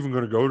 Are they even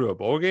going to go to a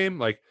bowl game?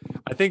 Like,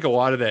 I think a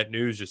lot of that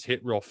news just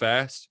hit real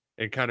fast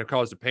and kind of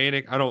caused a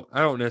panic. I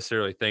don't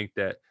necessarily think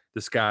that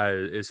the sky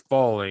is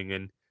falling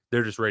and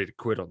they're just ready to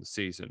quit on the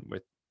season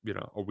with,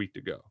 a week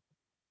to go.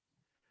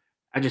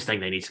 I just think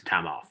they need some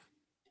time off.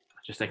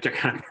 I just think they're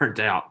kind of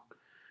burnt out.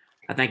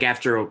 I think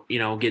after,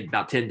 get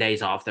about 10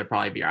 days off, they'll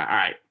probably be all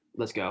right,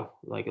 let's go.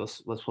 Like,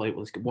 let's play.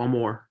 Let's get one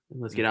more.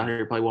 Let's get out here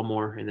and play one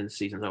more, and then the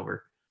season's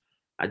over.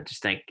 I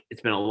just think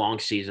it's been a long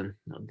season,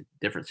 a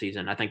different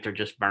season. I think they're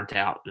just burnt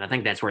out, and I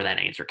think that's where that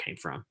answer came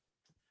from.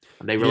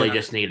 They really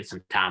just needed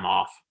some time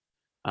off.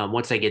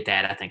 Once they get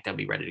that, I think they'll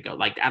be ready to go.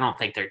 Like, I don't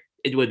think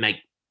it would make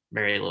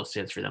very little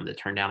sense for them to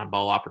turn down a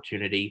bowl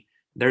opportunity.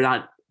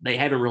 They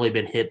haven't really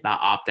been hit by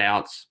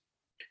opt-outs.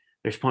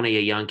 There's plenty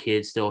of young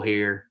kids still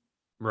here.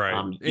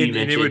 Right. You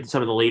mentioned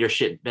some of the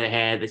leadership they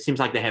had. It seems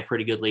like they have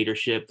pretty good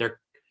leadership. They're,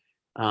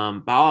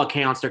 by all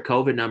accounts, their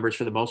COVID numbers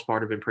for the most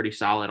part have been pretty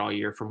solid all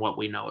year, from what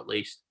we know at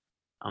least.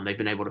 They've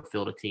been able to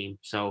field a team.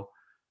 So,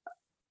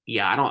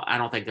 yeah, I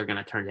don't think they're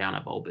going to turn down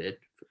a bowl bid.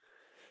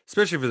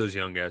 Especially for those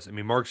young guys. I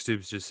mean, Mark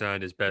Stoops just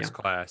signed his best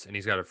class, and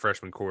he's got a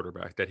freshman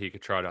quarterback that he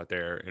could trot out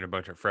there and a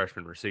bunch of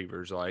freshman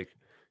receivers. Like,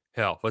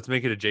 hell, let's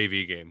make it a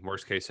JV game,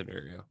 worst case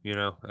scenario,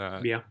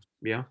 Yeah.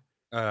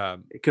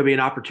 It could be an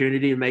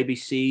opportunity to maybe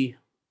see,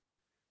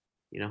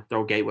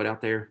 throw Gatewood out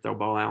there, throw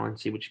Ball Allen,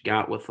 see what you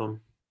got with them.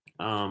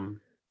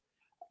 And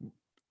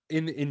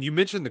you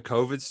mentioned the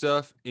COVID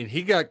stuff, and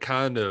he got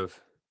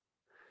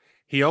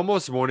he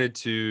almost wanted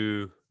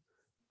to,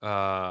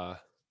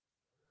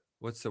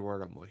 what's the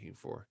word I'm looking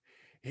for?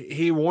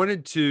 He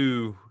wanted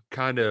to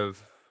kind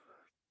of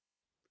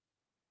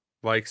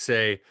like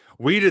say,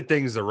 we did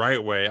things the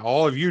right way.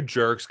 All of you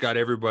jerks got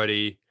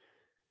everybody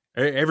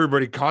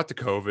caught the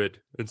COVID.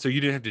 And so you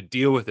didn't have to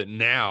deal with it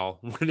now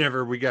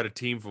whenever we got a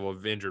team full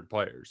of injured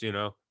players,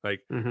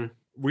 like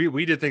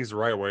we did things the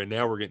right way. And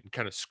now we're getting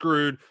kind of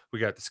screwed. We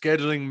got the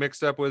scheduling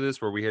mixed up with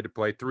us where we had to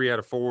play 3 out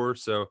of 4.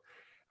 So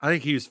I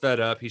think he was fed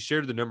up. He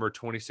shared the number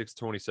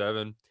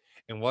 26-27,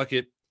 and look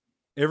at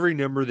every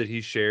number that he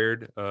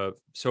shared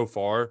so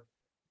far,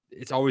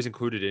 it's always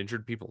included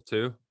injured people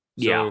too.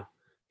 So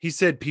he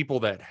said people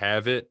that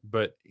have it,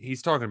 but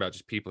he's talking about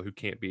just people who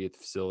can't be at the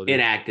facility.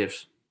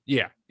 Inactives.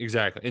 Yeah,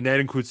 exactly. And that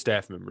includes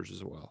staff members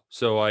as well.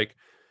 So like,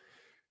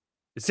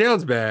 it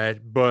sounds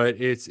bad, but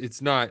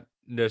it's not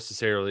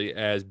necessarily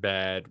as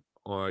bad,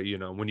 when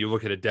you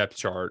look at a depth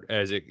chart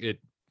as it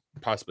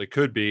possibly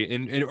could be,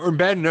 and or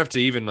bad enough to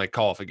even like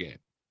call off a game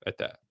at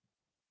that.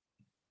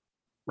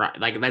 Right.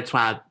 Like that's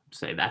why I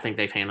say that I think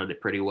they've handled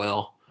it pretty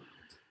well.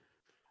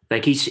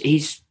 Like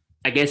he's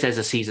I guess as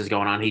the season's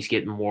going on, he's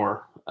getting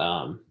more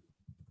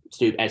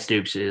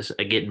Stoops is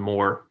getting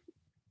more,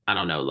 I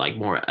don't know, like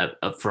more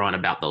upfront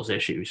about those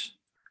issues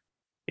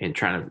and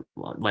trying to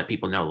let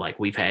people know like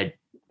we've had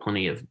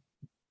plenty of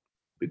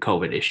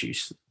COVID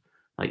issues.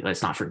 Like,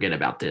 let's not forget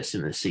about this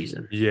in this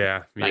season.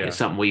 Yeah. Like it's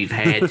something we've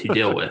had to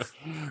deal with.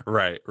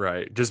 Right.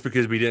 Just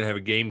because we didn't have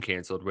a game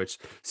canceled, which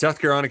South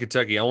Carolina,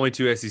 Kentucky, only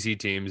 2 SEC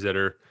teams that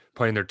are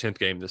playing their 10th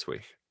game this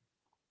week.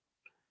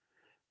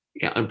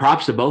 Yeah, and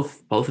props to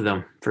both of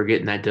them for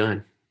getting that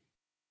done.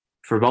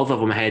 For both of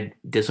them had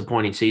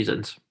disappointing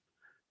seasons.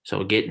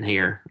 So getting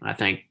here, I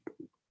think,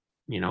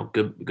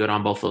 good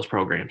on both those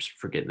programs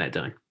for getting that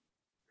done.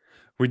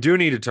 We do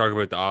need to talk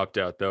about the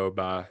opt-out, though,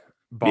 by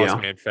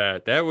Boss Man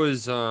Fat. That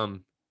was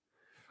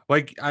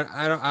like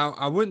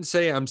I wouldn't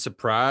say I'm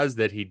surprised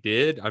that he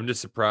did. I'm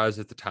just surprised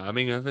at the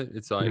timing of it.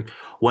 It's like,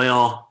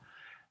 well,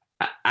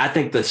 I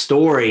think the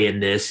story in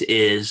this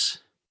is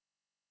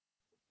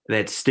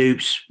that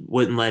Stoops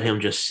wouldn't let him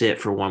just sit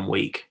for 1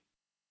 week.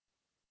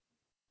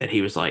 That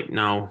he was like,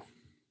 no,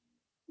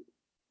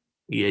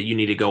 yeah, you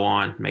need to go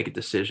on, make a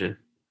decision.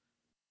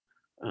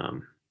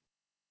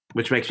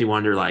 Which makes me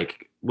wonder,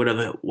 like,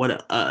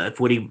 if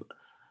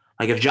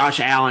Josh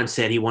Allen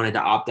said he wanted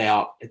to opt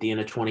out at the end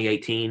of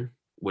 2018,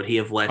 would he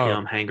have let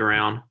him hang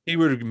around? He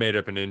would have made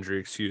up an injury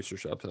excuse or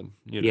something.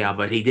 Yeah,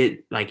 but he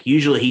did. Like,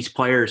 usually he's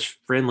players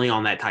friendly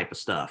on that type of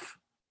stuff,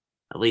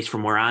 at least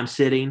from where I'm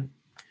sitting.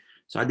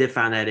 So I did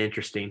find that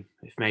interesting.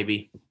 If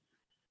maybe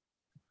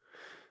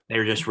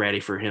they're just ready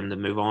for him to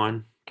move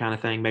on, kind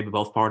of thing. Maybe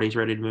both parties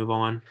ready to move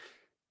on.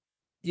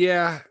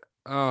 Yeah.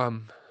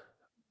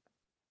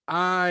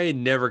 I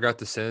never got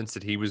the sense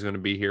that he was going to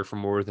be here for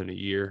more than a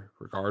year,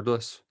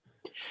 regardless.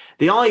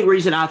 The only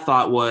reason I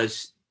thought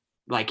was,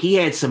 like, he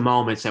had some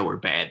moments that were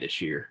bad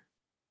this year,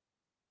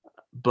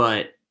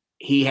 but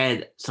he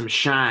had some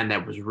shine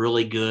that was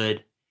really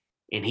good,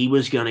 and he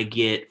was going to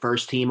get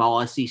first-team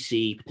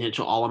All-SEC,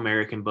 potential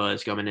All-American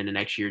buzz coming into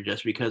next year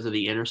just because of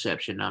the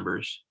interception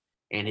numbers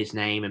and his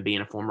name and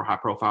being a former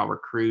high-profile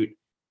recruit.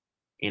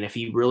 And if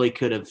he really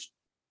could have,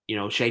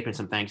 shaping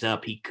some things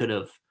up, he could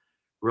have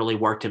really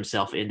worked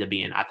himself into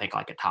being, I think,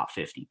 like a top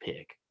 50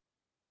 pick.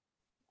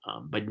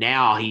 But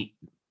now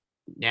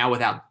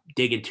without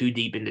digging too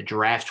deep into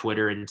draft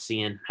Twitter and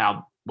seeing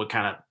what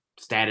kind of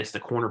status the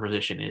corner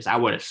position is, I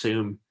would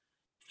assume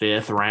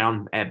 5th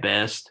round at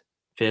best,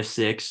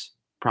 5th, 6th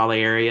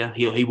probably area.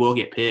 He will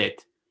get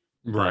picked.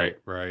 Right.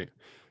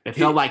 It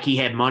felt like he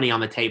had money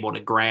on the table to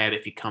grab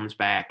if he comes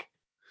back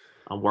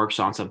and works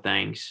on some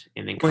things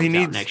and then comes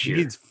out next year.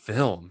 He needs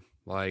film.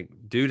 Like,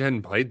 dude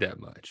hadn't played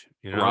that much.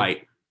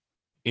 Right.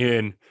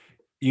 And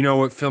you know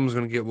what film's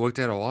going to get looked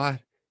at a lot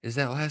is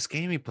that last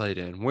game he played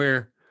in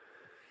where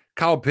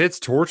Kyle Pitts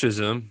torches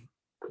him.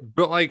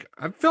 But, like,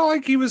 I felt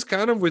like he was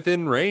kind of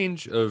within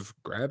range of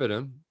grabbing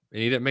him,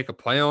 and he didn't make a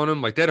play on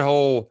him. Like, it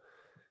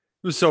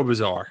was so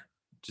bizarre.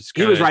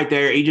 He was right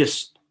there.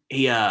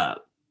 He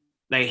got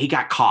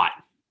caught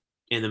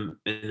in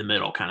the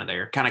middle, kind of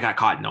there. Kind of got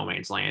caught in no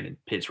man's land,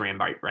 and Pitts ran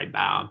right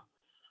by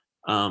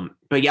him.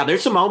 But, yeah,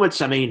 there's some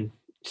moments. I mean,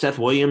 Seth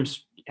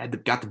Williams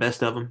got the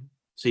best of him.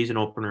 Season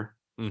opener.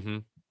 Mm-hmm.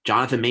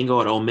 Jonathan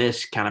Mingo at Ole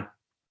Miss kind of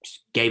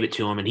gave it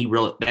to him, and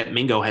that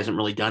Mingo hasn't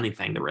really done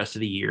anything the rest of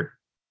the year.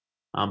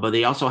 But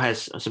he also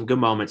has some good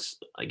moments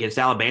against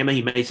Alabama.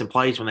 He made some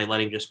plays when they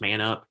let him just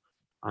man up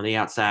on the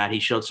outside. He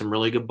showed some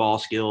really good ball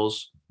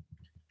skills.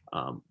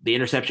 The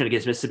interception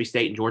against Mississippi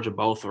State and Georgia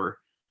both were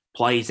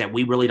plays that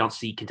we really don't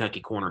see Kentucky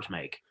corners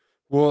make.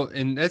 Well,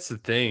 and that's the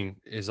thing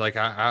is, like,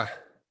 I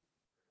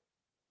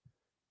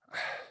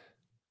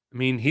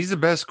mean, he's the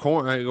best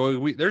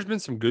corner. There's been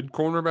some good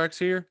cornerbacks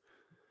here,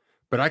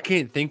 but I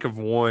can't think of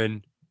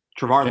one.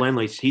 Trevor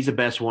Lindley's, he's the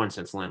best one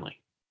since Lindley.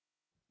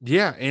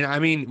 Yeah, and I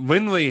mean,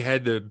 Lindley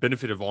had the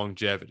benefit of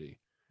longevity.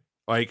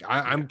 Like,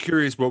 I'm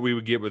curious what we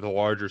would get with a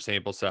larger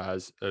sample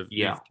size.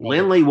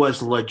 Lindley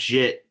was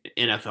legit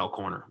NFL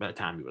corner by the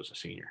time he was a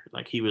senior.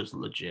 Like, he was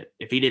legit.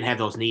 If he didn't have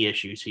those knee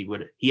issues,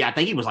 I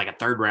think he was like a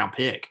 3rd-round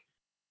pick.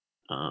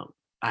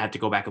 I have to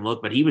go back and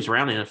look, but he was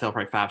around the NFL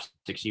probably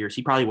 5-6 years.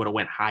 He probably would have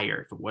went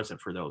higher if it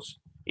wasn't for those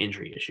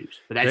injury issues.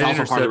 But that's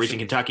also part of the reason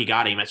Kentucky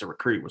got him as a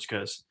recruit was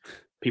because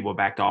people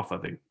backed off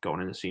of him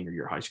going into senior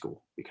year of high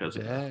school because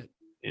of that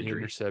injury.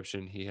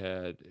 Interception he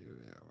had,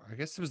 I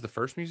guess it was the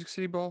first Music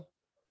City Bowl.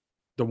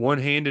 The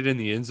one-handed in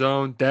the end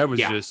zone. That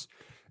was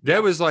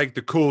that was like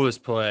the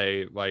coolest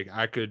play. Like,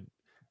 I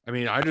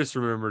just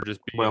remember just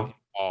being in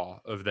awe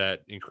of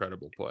that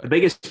incredible play. The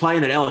biggest play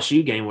in that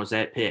LSU game was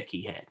that pick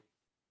he had.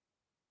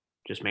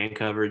 Just man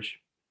coverage,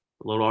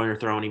 a little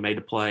underthrown. He made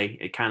the play.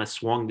 It kind of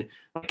swung.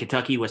 Like,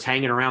 Kentucky was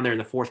hanging around there in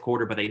the 4th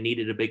quarter, but they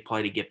needed a big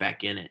play to get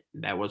back in it.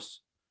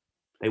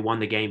 They won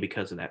the game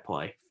because of that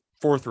play.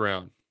 4th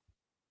round.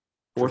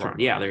 4th round.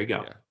 Yeah, there you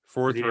go. Yeah.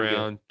 4th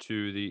round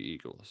to the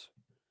Eagles.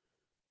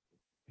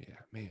 Yeah,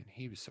 man,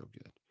 he was so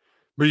good.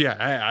 But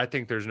yeah, I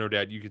think there's no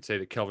doubt you could say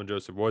that Kelvin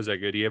Joseph was that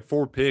good. He had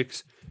 4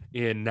 picks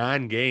in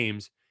 9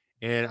 games,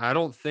 and I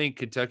don't think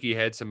Kentucky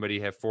had somebody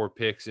have 4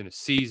 picks in a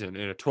season,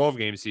 in a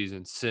 12-game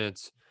season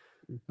since.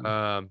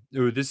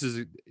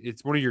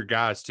 It's one of your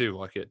guys too.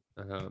 Like it.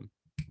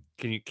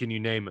 Can you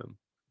name him?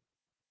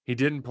 He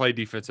didn't play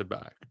defensive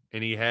back,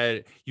 and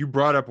you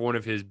brought up one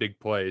of his big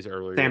plays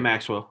earlier. Sam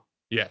Maxwell.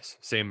 Yes,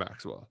 Sam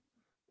Maxwell.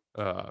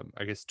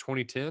 I guess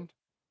 2010.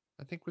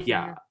 I think was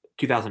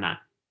 2009.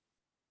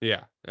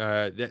 Yeah,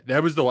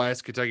 that was the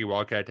last Kentucky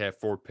Wildcat to have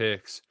 4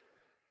 picks,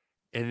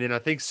 and then I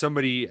think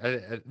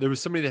there was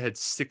somebody that had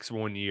 6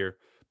 one year,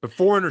 but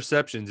 4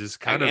 interceptions is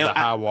kind of the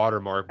high water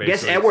mark. I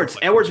guess Edwards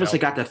must have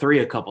got to 3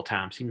 a couple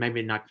times. He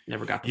maybe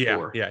never got to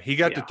 4. Yeah, he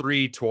got to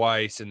 3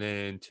 twice, and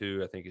then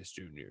 2, I think, his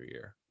junior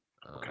year.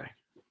 Okay.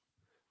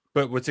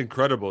 But what's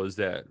incredible is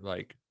that,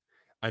 like,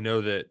 I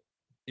know that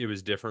it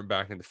was different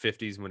back in the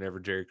 50s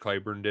whenever Jerry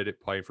Claiborne did it,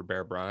 playing for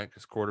Bear Bryant,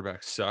 because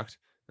quarterbacks sucked.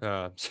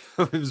 So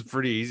it was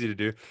pretty easy to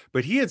do,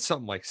 but he had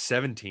something like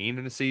 17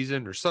 in a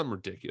season or something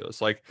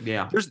ridiculous. Like,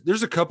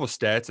 there's a couple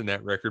stats in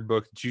that record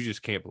book that you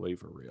just can't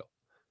believe are real.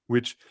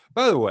 Which,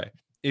 by the way,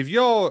 if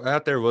y'all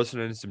out there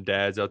listening to some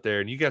dads out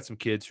there and you got some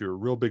kids who are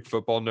real big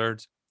football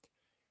nerds,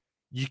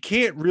 you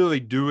can't really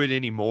do it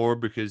anymore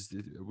because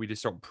we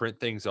just don't print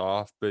things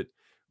off. But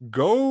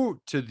go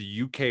to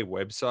the UK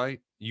website,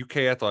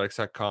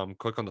 ukathletics.com,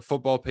 click on the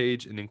football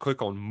page, and then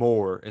click on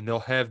more, and they'll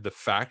have the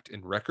fact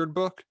and record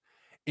book.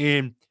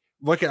 And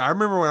look, I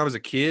remember when I was a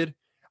kid,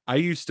 I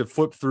used to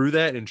flip through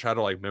that and try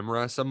to like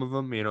memorize some of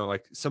them. You know,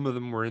 like some of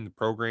them were in the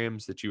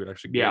programs that you would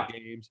actually get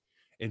games,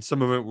 and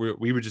some of it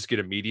we would just get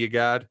a media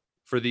guide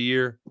for the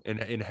year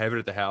and have it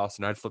at the house,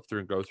 and I'd flip through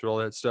and go through all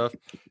that stuff.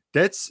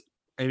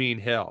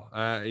 Hell,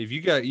 if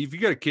you got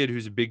a kid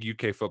who's a big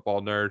UK football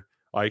nerd,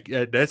 like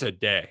that's a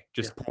day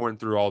just pouring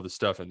through all the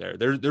stuff in there.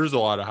 There's a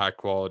lot of high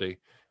quality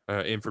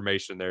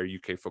information there.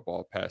 UK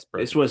football past,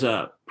 present. This was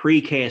a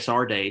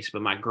pre-KSR days,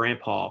 but my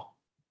grandpa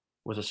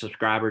was a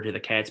subscriber to the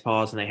Cat's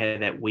Paws, and they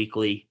had that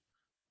weekly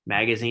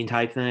magazine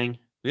type thing.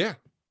 Yeah.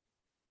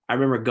 I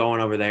remember going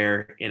over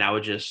there, and I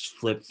would just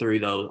flip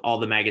through all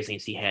the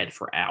magazines he had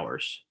for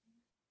hours.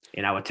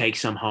 And I would take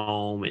some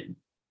home, and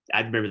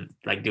I remember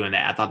like doing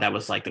that. I thought that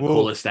was like the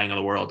coolest thing in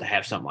the world to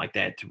have something like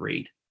that to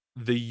read.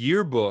 The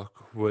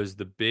yearbook was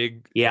the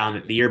big. Yeah,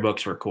 the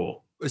yearbooks were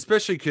cool.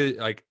 Especially because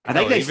like I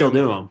think they still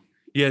do them.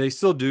 Yeah, they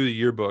still do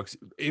the yearbooks.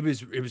 It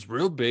was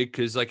real big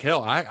because, like,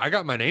 hell, I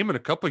got my name in a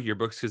couple of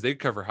yearbooks because they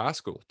cover high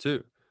school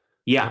too.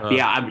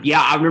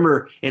 I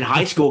remember in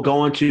high school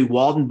going to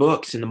Walden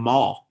Books in the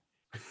mall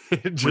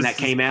when that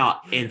came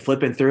out and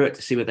flipping through it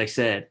to see what they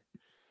said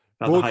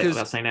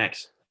about St.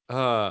 X.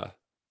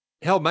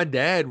 Hell, my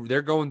dad,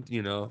 they're going.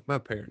 You know, my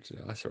parents.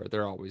 I swear,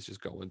 they're always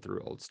just going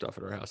through old stuff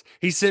at our house.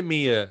 He sent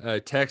me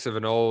a text of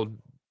an old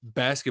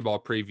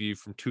basketball preview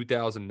from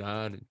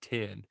 2009 and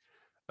 10.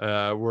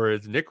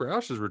 Whereas Nick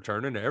Roush is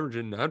returning,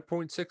 averaging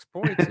 9.6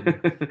 points and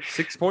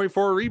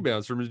 6.4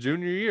 rebounds from his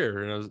junior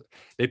year. And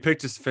they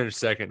picked us to finish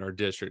second in our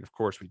district. Of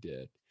course we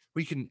did.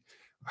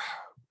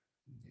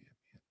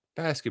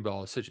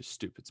 Basketball is such a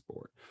stupid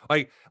sport.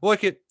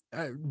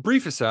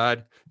 Brief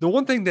aside, the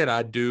one thing that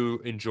I do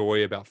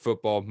enjoy about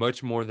football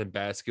much more than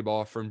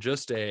basketball from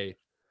just a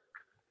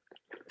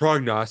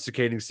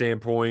prognosticating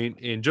standpoint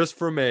and just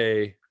from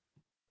a,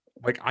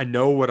 I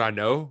know what I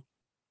know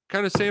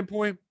kind of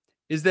standpoint,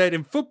 is that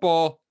in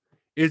football,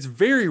 it's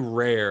very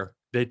rare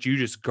that you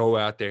just go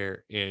out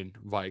there and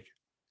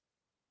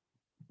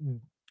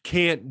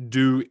can't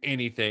do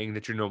anything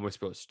that you're normally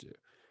supposed to do.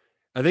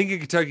 I think in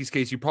Kentucky's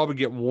case, you probably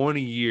get one a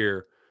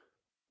year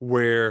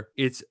where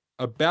it's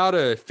about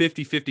a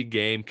 50-50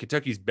 game.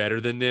 Kentucky's better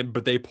than them,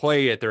 but they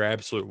play at their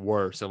absolute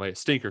worst and a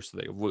stinker, so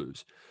they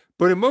lose.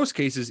 But in most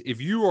cases,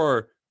 if you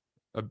are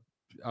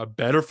a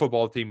better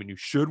football team and you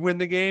should win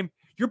the game,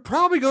 you're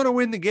probably going to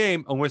win the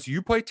game unless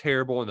you play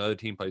terrible and the other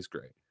team plays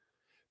great.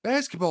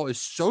 Basketball is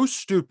so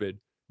stupid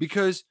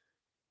because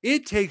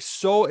it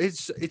takes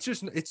it's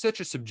such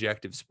a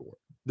subjective sport.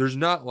 There's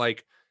not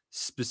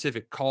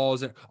specific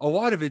calls. A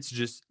lot of it's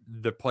just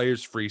the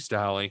players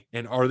freestyling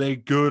and are they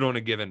good on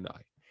a given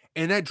night.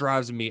 And that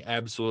drives me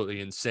absolutely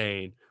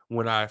insane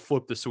when I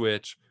flip the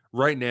switch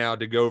right now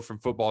to go from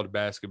football to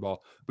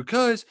basketball,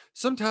 because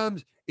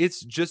sometimes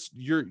it's just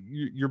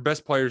your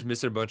best player's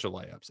missing a bunch of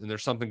layups and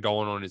there's something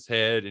going on in his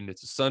head and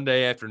it's a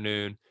Sunday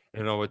afternoon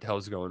and I don't know what the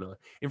hell's going on.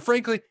 And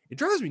frankly, it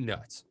drives me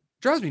nuts.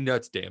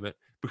 Damn it.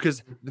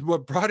 Because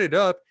what brought it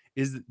up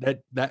is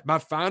that my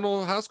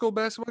final high school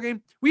basketball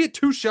game, we had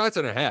 2 shots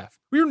and a half.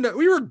 We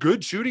were a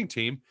good shooting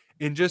team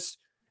and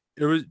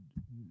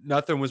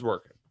nothing was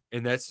working.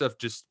 And that stuff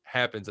just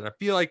happens. And I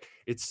feel like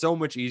it's so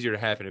much easier to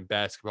happen in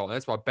basketball. And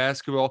that's why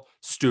basketball,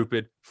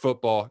 stupid,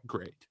 football,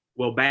 great.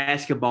 Well,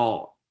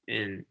 basketball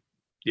and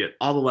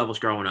all the levels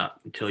growing up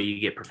until you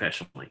get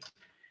professionally,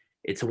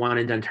 it's a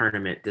one-and-done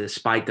tournament,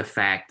 despite the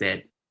fact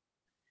that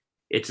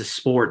it's a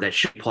sport that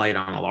should be played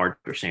on a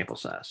larger sample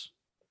size.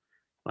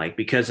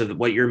 Because of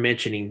what you're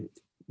mentioning,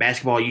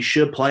 basketball, you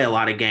should play a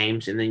lot of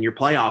games, and then your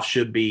playoffs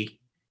should be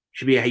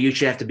You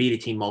should have to beat a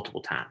team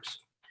multiple times.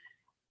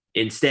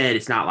 Instead,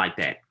 it's not like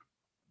that.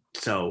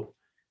 So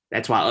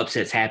that's why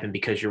upsets happen,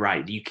 because you're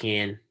right. You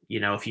can,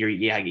 if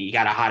you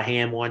got a hot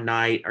hand one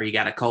night or you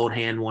got a cold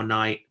hand one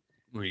night,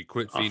 Where you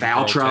quit feeding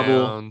foul Carl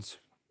trouble. Towns.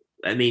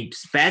 I mean,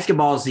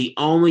 basketball is the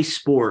only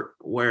sport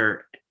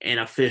where an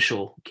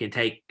official can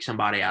take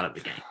somebody out of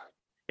the game,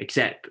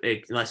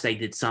 unless they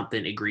did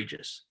something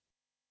egregious.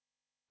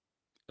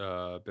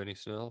 Benny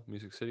Snell,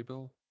 Music City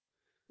Bowl.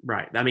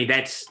 Right. I mean,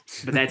 that's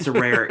a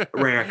rare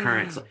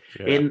occurrence.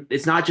 Yeah. And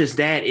it's not just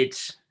that.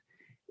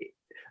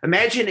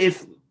 Imagine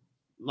if,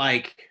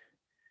 like,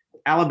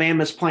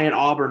 Alabama's playing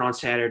Auburn on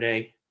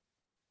Saturday.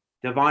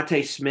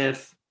 Devontae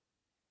Smith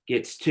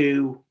gets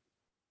 2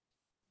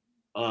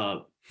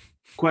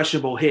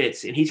 questionable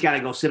hits, and he's got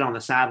to go sit on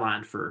the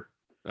sideline for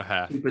A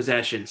half. 2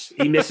 possessions.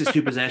 He misses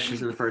 2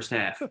 possessions in the first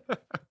half.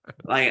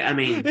 Like, I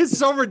mean, It's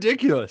so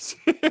ridiculous.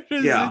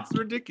 Yeah. It's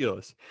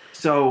ridiculous.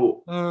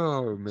 so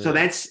Oh man. so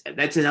that's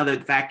another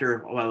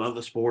factor of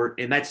the sport,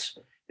 and that's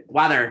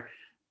why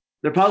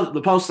the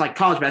post, like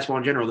college basketball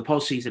in general, the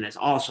postseason is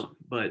awesome,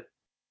 but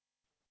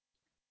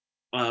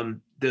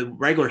the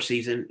regular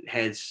season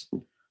has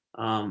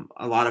a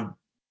lot of,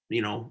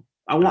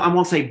 I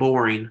won't say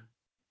boring.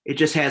 It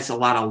just has a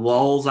lot of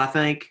lulls, I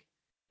think,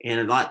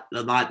 and not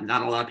a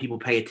lot of people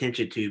pay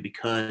attention to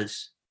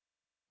because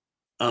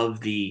of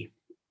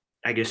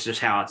I guess just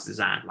how it's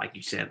designed. Like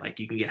you said, like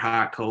you can get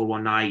hot, cold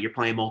one night. You're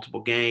playing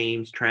multiple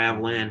games,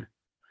 traveling,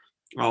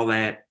 all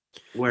that.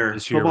 Where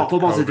This year with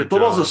football's a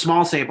John.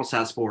 small sample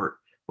size sport.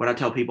 What I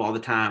tell people all the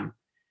time,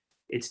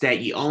 it's that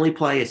you only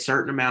play a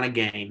certain amount of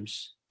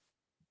games,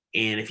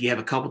 and if you have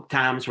a couple of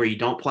times where you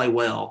don't play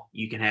well,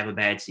 you can have a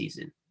bad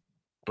season.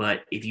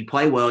 But if you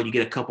play well, you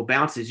get a couple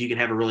bounces, you can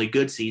have a really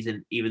good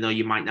season, even though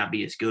you might not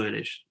be as good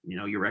as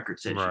your record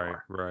says you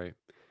are. Right.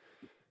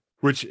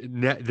 Which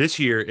this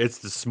year it's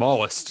the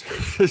smallest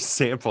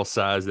sample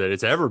size that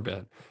it's ever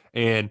been,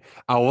 and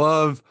I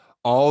love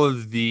all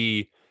of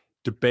the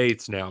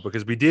debates now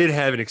because we did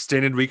have an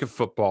extended week of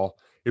football.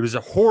 It was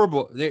a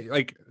horrible.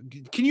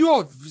 Can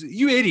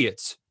you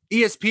idiots?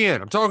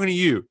 ESPN, I'm talking to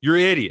you. You're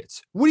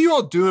idiots. What are you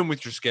all doing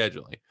with your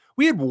scheduling?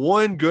 We had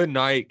one good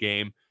night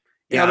game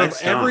Yeah, out of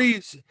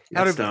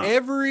that's dumb.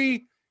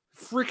 every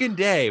freaking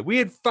day. We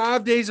had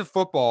 5 days of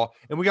football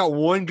and we got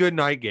one good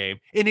night game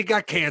and it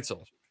got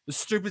canceled. The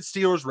stupid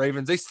Steelers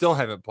Ravens, they still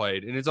haven't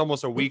played and it's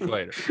almost a week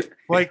later.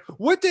 Like,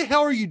 what the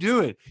hell are you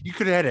doing? You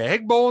could have had an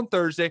Egg Bowl on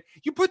Thursday.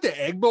 You put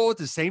the Egg Bowl at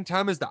the same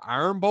time as the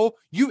Iron Bowl.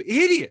 You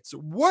idiots.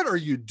 What are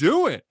you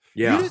doing?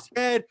 Yeah. You just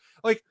had,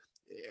 like,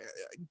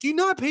 do you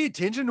not pay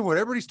attention to what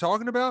everybody's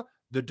talking about?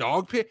 The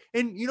dog pit.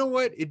 And you know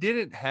what? It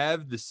didn't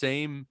have the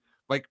same,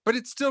 but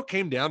it still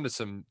came down to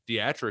some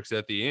theatrics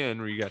at the end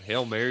where you got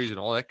Hail Marys and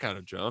all that kind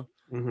of junk.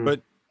 Mhm.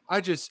 But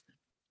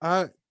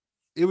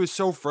it was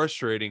so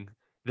frustrating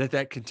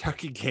that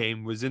Kentucky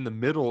game was in the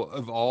middle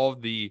of all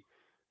the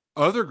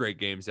other great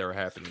games that were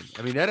happening.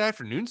 I mean, that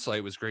afternoon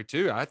slate was great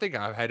too. I think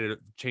I had it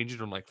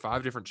changed on like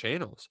 5 different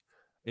channels.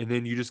 And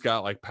then you just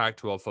got like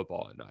Pac-12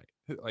 football at night.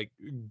 Like,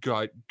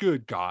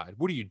 good God,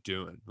 what are you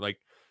doing? Like,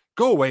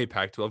 go away,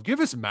 Pac-12. Give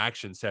us some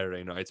action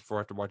Saturday nights before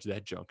I have to watch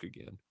that junk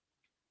again.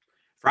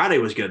 Friday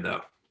was good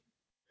though.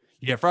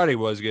 Yeah, Friday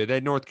was good.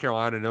 That North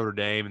Carolina, Notre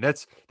Dame, and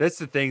that's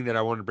the thing that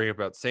I wanted to bring up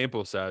about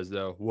sample size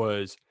though,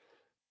 was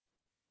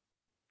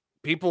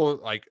people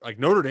like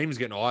Notre Dame is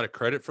getting a lot of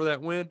credit for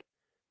that win,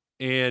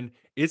 and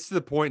it's to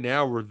the point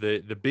now where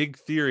the big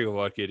theory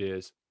like it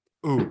is,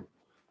 ooh,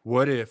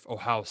 what if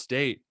Ohio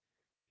State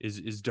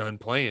is done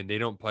playing? They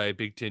don't play a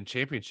Big Ten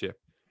championship,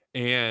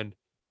 and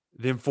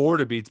then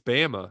Florida beats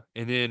Bama,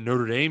 and then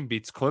Notre Dame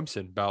beats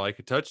Clemson by like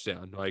a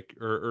touchdown,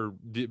 or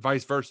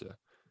vice versa.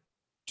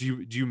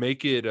 Do you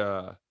make it?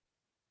 Do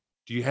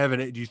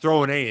you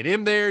throw an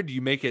A&M there? Do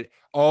you make it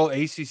all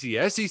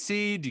ACC, SEC?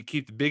 Do you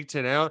keep the Big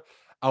Ten out?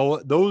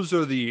 Those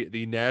are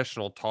the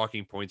national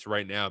talking points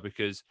right now,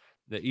 because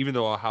even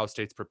though Ohio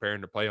State's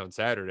preparing to play on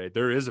Saturday,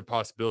 there is a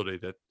possibility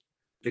that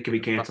It could be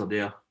canceled.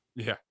 Yeah.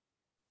 yeah.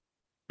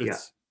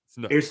 It's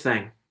nuts. Here's the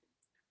thing.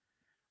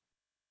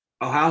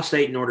 Ohio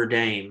State and Notre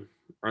Dame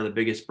are the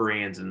biggest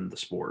brands in the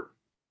sport.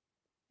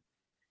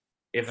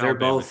 If they're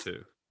Alabama both,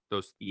 too.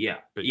 Those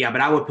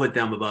but I would put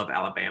them above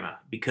Alabama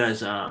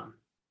because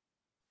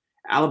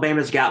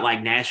Alabama's got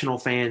like national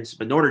fans,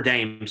 but Notre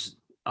Dame's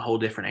a whole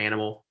different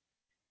animal.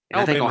 And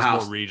Alabama's I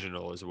think more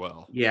regional as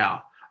well. Yeah,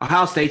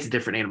 Ohio State's a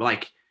different animal.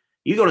 Like,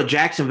 you go to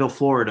Jacksonville,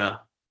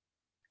 Florida,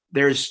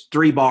 there's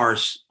 3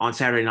 bars on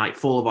Saturday night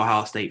full of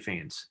Ohio State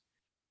fans.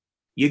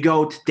 You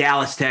go to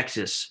Dallas,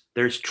 Texas,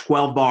 there's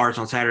 12 bars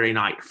on Saturday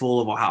night full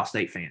of Ohio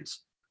State fans.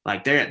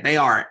 Like, they're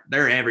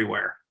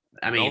everywhere.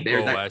 I mean,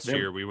 last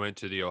year we went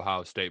to the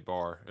Ohio State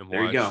bar and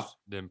watched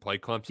them play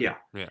Clemson.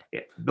 Yeah.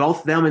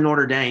 Both them and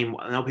Notre Dame,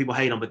 I know people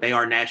hate them, but they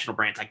are national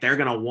brands. Like, they're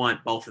going to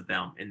want both of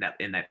them in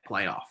that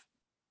playoff.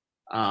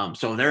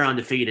 So they're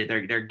undefeated.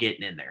 They're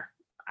getting in there.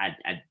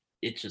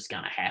 It's just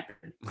going to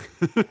happen.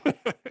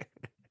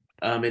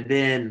 And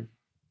then,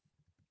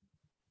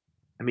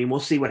 I mean, we'll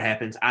see what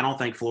happens. I don't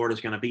think Florida's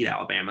going to beat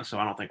Alabama, so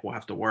I don't think we'll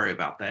have to worry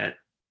about that.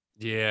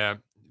 Yeah,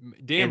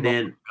 Dan And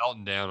then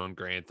melting down on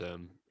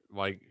Grantham,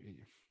 like,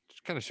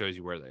 just kind of shows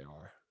you where they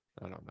are.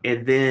 I don't know.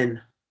 and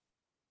then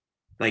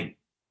like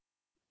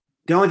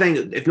the only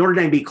thing, if Notre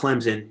Dame beat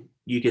Clemson,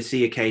 you could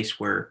see a case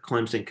where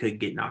Clemson could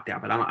get knocked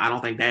out, but I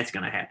don't think that's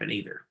going to happen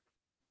either.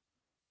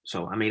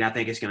 So I mean, I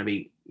think it's going to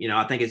be,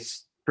 I think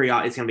it's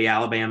going to be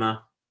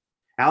Alabama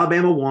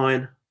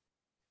 1,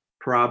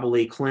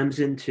 probably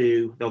Clemson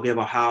 2. They'll give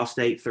Ohio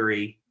State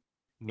 3,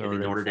 and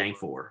then Notre Dame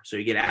 4. So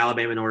you get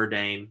Alabama, Notre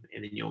Dame,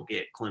 and then you'll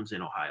get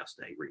Clemson, Ohio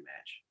State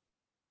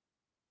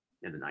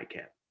rematch in the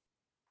nightcap.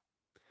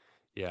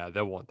 Yeah,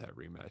 they'll want that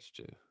rematch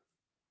too.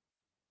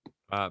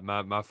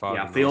 My father.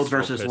 Yeah, Fields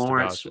versus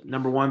Lawrence,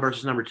 number 1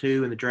 versus number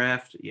 2 in the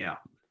draft. Yeah.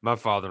 My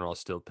father-in-law is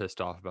still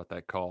pissed off about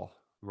that call.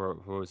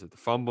 What was it? The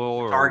fumble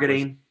or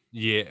targeting?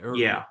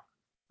 Yeah.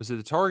 Was it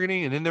the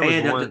targeting? And then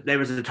there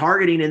was the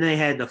targeting, and they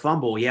had the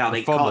fumble. Yeah,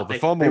 the fumble.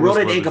 They ruled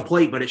it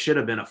incomplete, but it should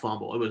have been a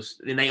fumble.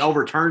 And they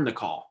overturned the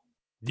call.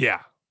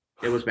 Yeah,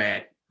 it was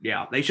bad.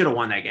 Yeah, they should have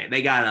won that game.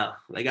 They got a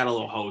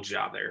little hold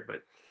job there,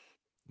 but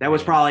that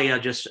was probably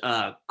just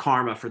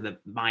karma for the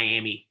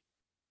Miami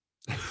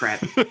crap.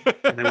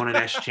 They won a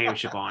national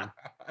championship on.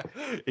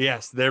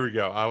 Yes, there we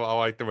go. I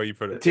like the way you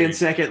put it.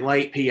 10-second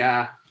late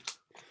PI.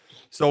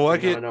 So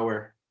like it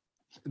nowhere.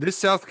 This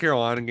South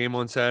Carolina game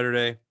on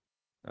Saturday.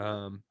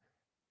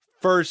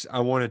 First, I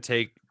want to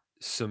take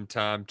some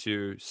time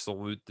to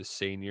salute the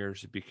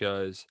seniors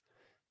because,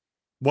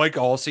 like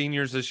all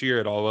seniors this year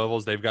at all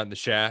levels, they've gotten the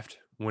shaft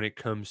when it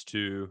comes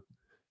to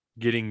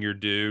getting your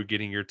due,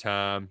 getting your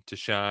time to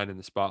shine in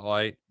the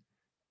spotlight.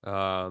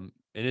 And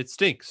it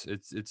stinks.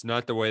 It's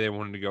not the way they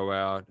wanted to go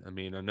out. I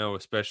mean, I know,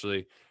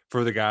 especially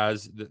for the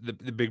guys,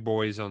 the big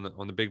boys on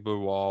the big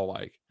blue wall,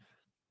 like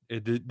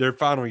their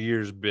final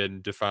year's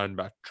been defined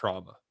by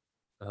trauma.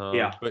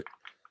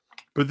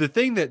 But the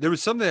thing that there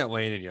was something that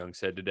Landon Young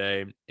said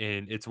today,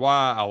 and it's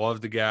why I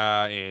love the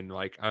guy. And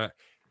like,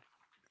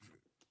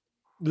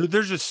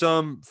 there's just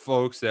some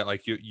folks that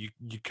like you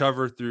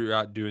cover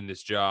throughout doing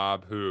this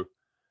job who,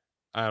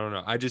 I don't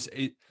know.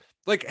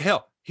 Like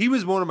hell, he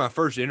was one of my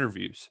first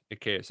interviews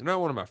at KS. Not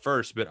one of my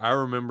first, but I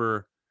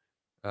remember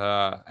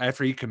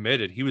after he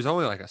committed, he was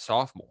only like a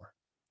sophomore.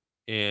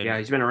 And yeah,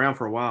 he's been around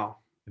for a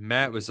while.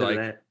 Matt was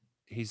like,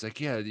 he's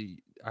like, yeah,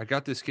 I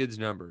got this kid's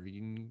number. You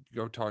can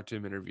go talk to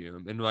him, interview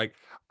him. And like,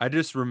 I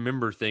just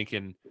remember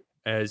thinking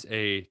as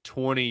a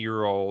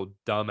 20-year-old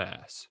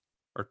dumbass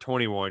or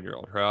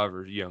 21-year-old,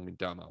 however young and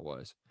dumb I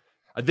was,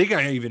 I think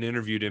I even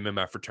interviewed him in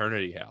my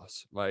fraternity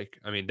house. Like,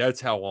 I mean,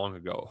 that's how long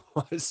ago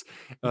it was.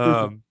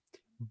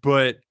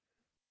 But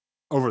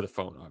over the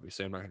phone,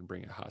 obviously, I'm not going to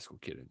bring a high school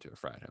kid into a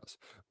frat house.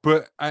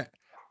 But I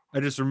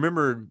just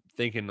remember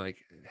thinking like,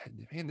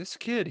 man, this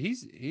kid,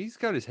 he's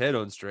got his head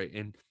on straight.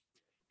 And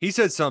he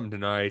said something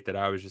tonight that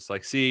I was just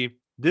like, see,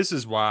 this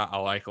is why I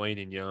like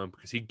Landon Young,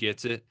 because he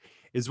gets it.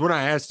 Is when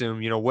I asked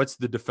him, what's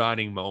the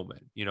defining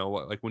moment?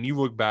 Like when you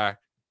look back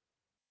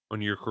on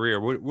your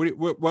career,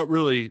 what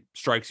really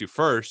strikes you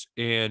first?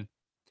 And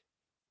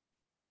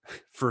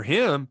for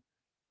him,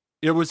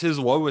 it was his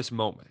lowest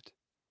moment.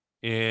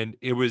 And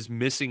it was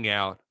missing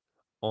out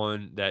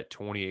on that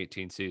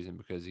 2018 season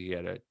because he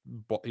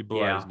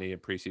blew out his knee in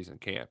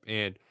preseason camp.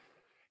 And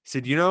he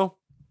said,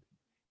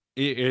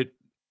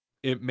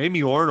 it made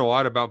me learn a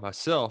lot about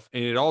myself,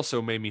 and it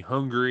also made me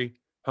hungrier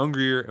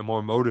and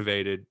more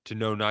motivated to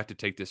know not to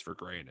take this for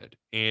granted.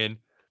 And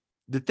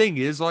the thing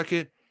is,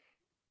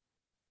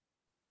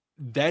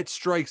 that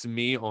strikes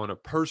me on a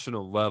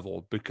personal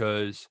level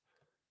because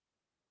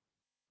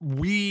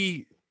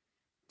we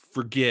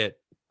forget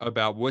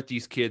about what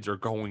these kids are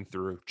going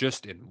through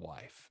just in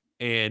life.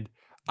 And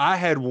I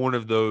had one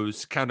of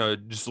those kind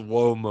of just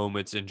low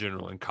moments in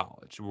general in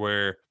college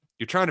where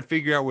you're trying to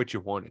figure out what you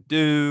want to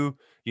do.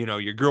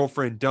 Your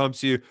girlfriend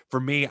dumps you. For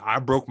me, I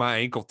broke my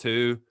ankle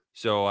too.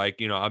 So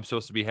I'm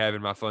supposed to be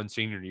having my fun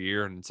senior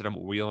year, and instead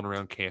I'm wheeling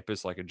around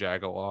campus like a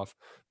jackaloff.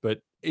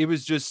 But it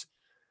was just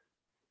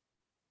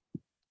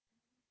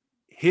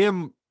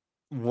him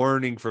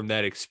learning from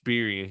that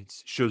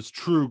experience shows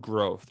true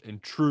growth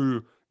and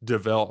true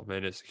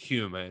development as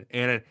human.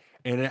 And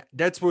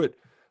that's what,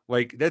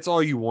 that's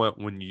all you want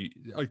when you,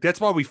 that's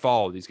why we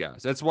follow these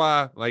guys. That's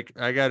why,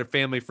 I got a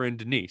family friend,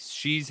 Denise.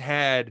 She's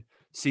had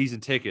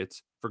season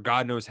tickets for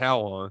God knows how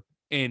long,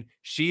 and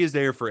she is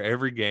there for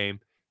every game.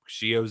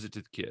 She owes it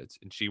to the kids,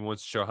 and she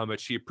wants to show how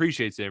much she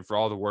appreciates them for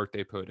all the work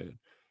they put in.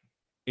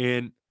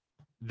 And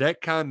that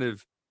kind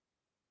of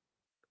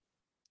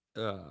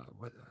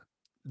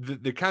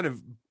the kind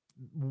of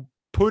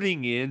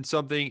putting in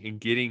something and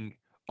getting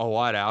a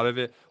lot out of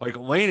it, like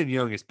Landon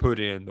Young has put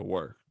in the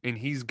work, and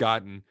he's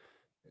gotten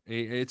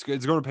it's going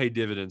to pay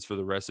dividends for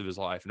the rest of his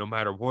life, no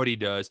matter what he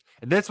does.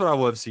 And that's what I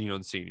love seeing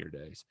on senior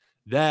days.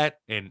 That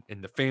and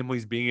the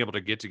families being able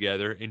to get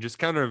together and just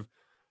kind of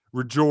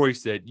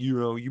rejoice that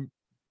you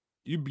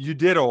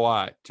did a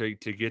lot to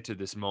get to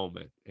this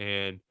moment.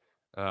 And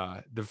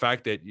the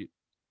fact that you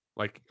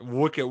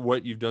look at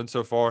what you've done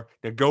so far.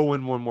 Now go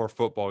win one more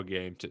football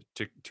game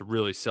to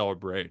really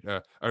celebrate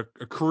a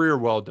career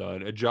well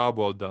done, a job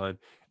well done,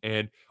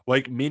 And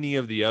like many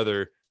of the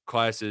other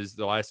classes,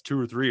 the last 2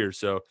 or 3 or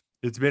so,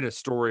 it's been a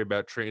story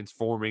about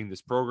transforming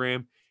this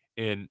program,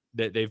 and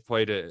that they've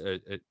played a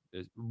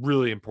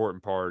really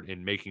important part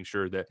in making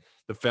sure that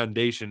the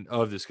foundation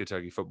of this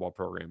Kentucky football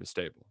program is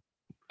stable.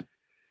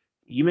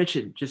 You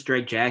mentioned just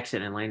Drake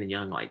Jackson and Landon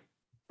Young, like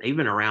they've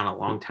been around a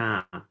long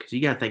time, because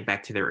you got to think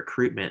back to their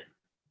recruitment.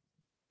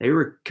 They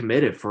were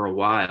committed for a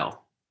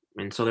while,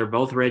 and so they're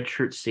both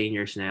redshirt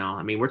seniors now.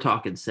 I mean, we're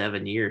talking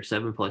 7 years,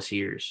 7+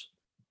 years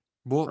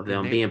of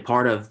them being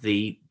part of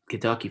the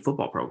Kentucky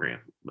football program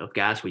of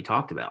guys we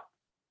talked about.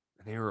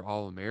 They were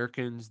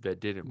All-Americans that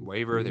didn't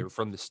waver. They were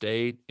from the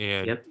state,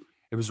 and Yep.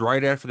 it was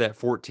right after that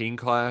 14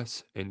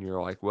 class, and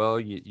you're like, well,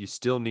 you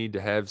still need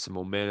to have some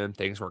momentum.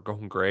 Things weren't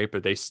going great,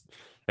 but they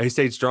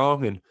stayed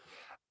strong. And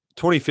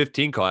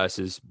 2015 class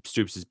is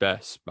Stoops'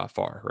 best by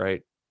far,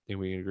 right? I think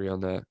we can agree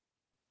on that.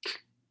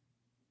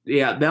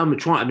 Yeah,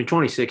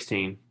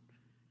 2016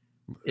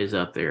 is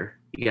up there.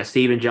 You got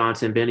Steven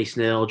Johnson, Benny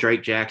Snell,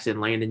 Drake Jackson,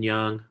 Landon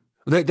Young.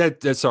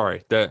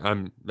 Sorry,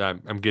 I'm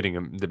getting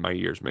them my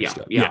years mixed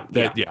up.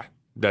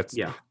 That's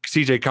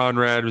CJ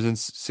Conrad was in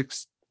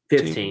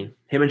 15.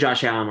 Him and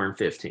Josh Allen were in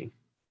 15.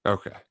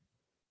 Okay.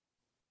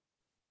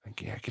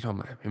 Yeah, get on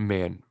my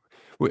man.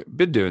 We've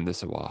been doing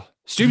this a while.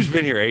 Stu's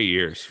been here 8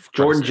 years.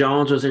 Jordan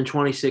Jones was in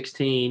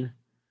 2016.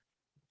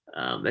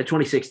 That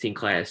 2016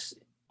 class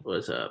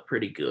was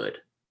pretty good.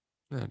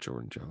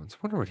 Jordan Jones.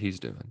 Wonder what he's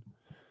doing.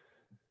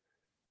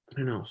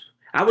 Who knows?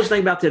 I was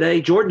thinking about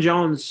today, Jordan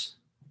Jones,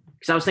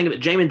 because I was thinking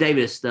about Jamin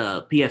Davis,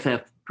 the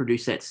PFF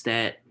produced that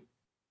stat.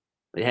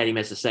 They had him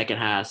as the second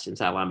highest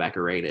inside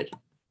linebacker rated.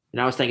 And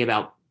I was thinking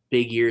about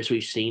big years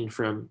we've seen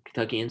from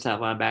Kentucky inside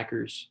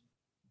linebackers.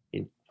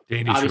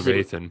 Danny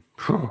Trevathan.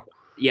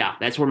 Yeah,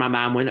 that's where my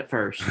mind went at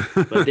first.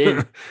 But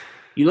then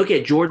you look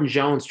at Jordan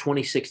Jones'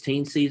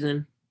 2016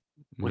 season,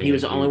 when he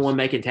was the only one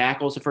making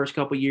tackles the first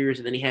couple of years,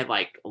 and then he had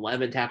like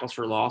 11 tackles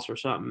for loss or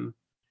something.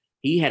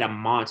 He had a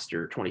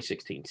monster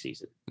 2016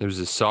 season. It was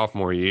his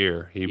sophomore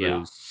year. He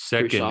was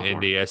second in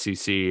the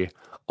SEC.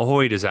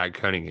 Only to Zach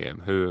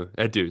Cunningham, who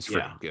that dude's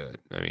freaking good.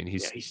 I mean,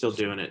 he's still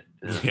doing it.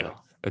 Yeah,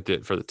 that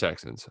did for the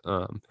Texans.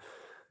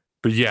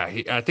 But yeah,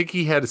 I think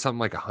he had something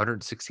like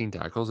 116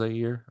 tackles that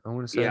year. I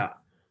want to say.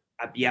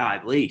 Yeah,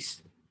 at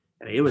least.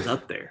 I mean, it was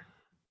up there.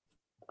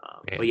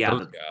 But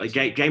yeah,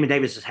 Jamin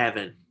Davis is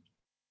having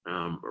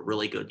a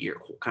really good year,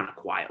 kind of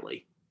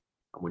quietly.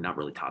 We're not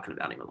really talking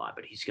about him a lot,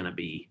 but he's going to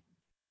be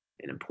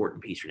an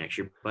important piece for next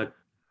year. But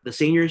the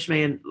seniors,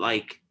 man,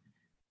 like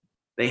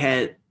they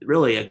had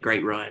really a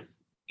great run.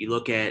 You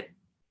look at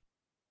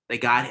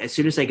as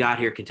soon as they got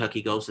here,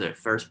 Kentucky goes to their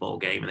first bowl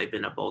game, and they've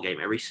been a bowl game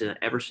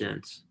ever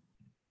since.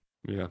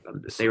 Yeah,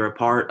 they were a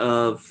part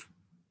of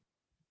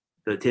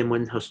the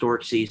 10-win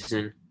historic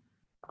season.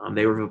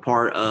 They were a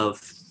part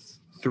of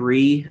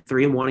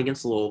 3-1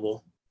 against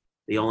Louisville.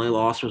 The only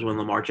loss was when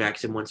Lamar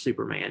Jackson won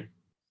Superman.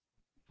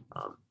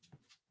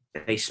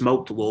 They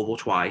smoked Louisville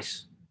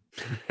twice.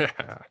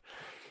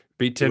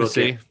 Beat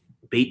Tennessee.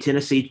 Beat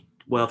Tennessee.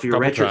 Well, if you're a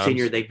redshirt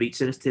senior, they beat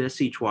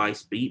Tennessee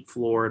twice. Beat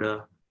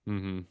Florida.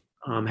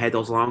 Mm-hmm. Had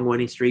those long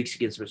winning streaks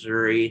against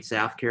Missouri and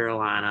South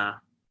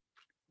Carolina.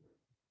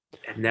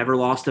 Have never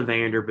lost to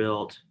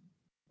Vanderbilt.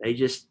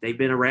 They've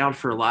been around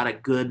for a lot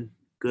of good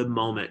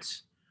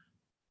moments.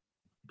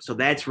 So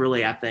that's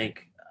really, I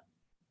think,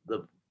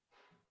 the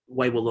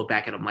way we'll look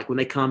back at them. Like when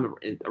they come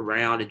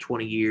around in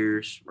 20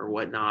 years or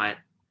whatnot,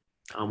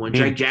 when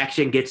Drake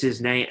Jackson gets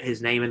his name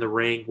in the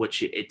ring,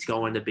 which it's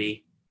going to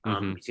be, he's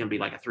going to be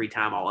like a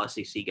 3-time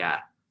All-SEC guy.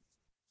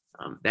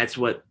 That's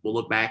what we'll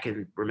look back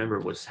and remember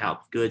was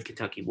how good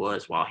Kentucky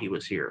was while he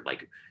was here,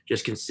 like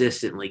just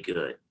consistently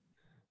good.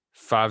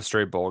 5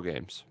 straight bowl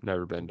games,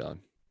 never been done.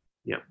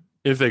 Yep.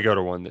 If they go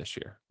to one this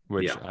year,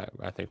 which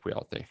I think we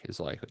all think is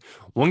likely.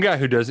 One guy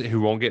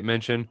who won't get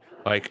mentioned,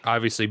 like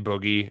obviously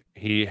Boogie,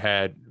 he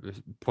had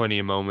plenty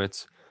of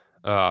moments.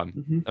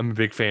 I'm a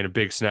big fan of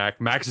Big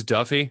Snack. Max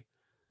Duffy,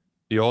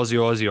 the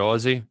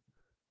Aussie.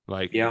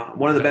 Like, yeah,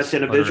 one of the best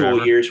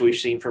individual years we've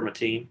seen from a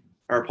team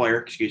or a player,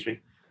 excuse me.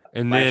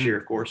 And last then year,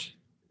 of course.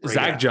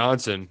 Zach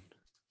Johnson,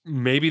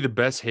 maybe the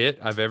best hit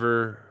I've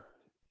ever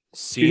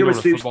seen you hear on what a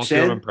Steve football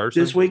said field in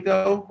person. This week,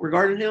 though,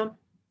 regarding him?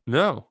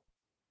 No.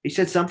 He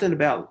said something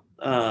about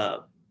I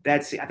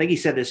think he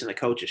said this in the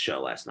coach's show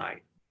last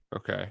night.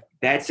 Okay.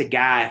 That's a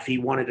guy, if he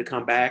wanted to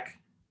come back,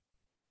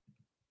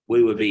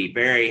 we would be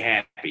very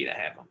happy to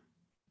have him.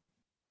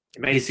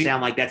 It made it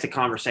sound like that's a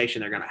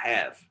conversation they're going to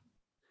have.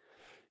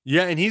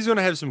 Yeah, and he's going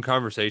to have some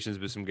conversations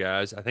with some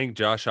guys. I think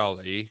Josh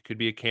Ali could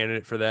be a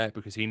candidate for that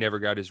because he never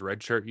got his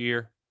redshirt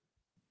year.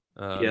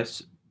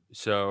 Yes.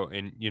 So,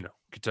 and,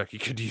 Kentucky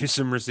could use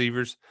some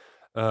receivers.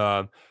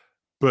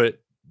 But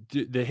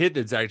the hit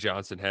that Zach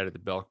Johnson had at the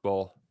Belk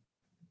Bowl,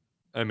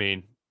 I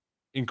mean,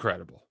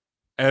 incredible.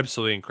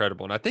 Absolutely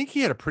incredible. And I think he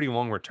had a pretty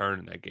long return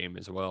in that game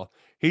as well.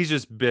 He's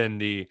just been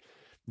the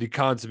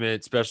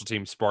consummate special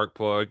team spark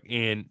plug.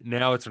 And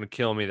now it's going to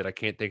kill me that I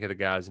can't think of the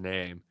guy's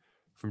name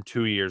from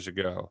 2 years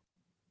ago.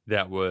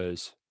 That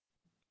was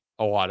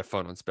a lot of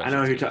fun on special teams. I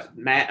know who you're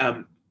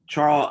talking.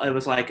 Charles. It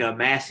was like a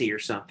Massey or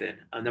something.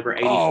 Number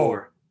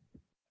 84.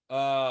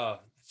 What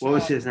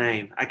was his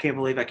name? I can't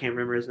believe I can't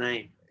remember his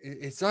name.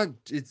 It's not.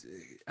 It's.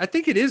 I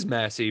think it is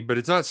Massey, but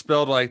it's not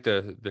spelled like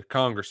the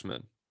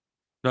congressman,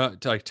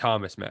 not like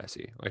Thomas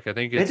Massey. Like I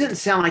think It it's. didn't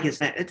sound like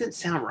his name. It didn't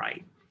sound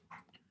right.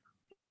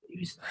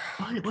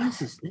 What is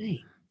his name?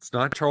 It's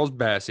not Charles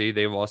Massey.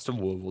 They lost to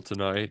Louisville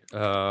tonight.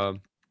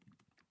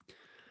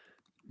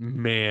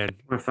 Man, I'm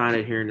gonna find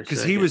it here in a second.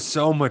 because he was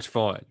so much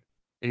fun,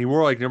 and he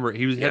wore like number.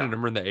 He had a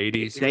number in the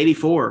 80s. It's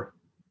 84.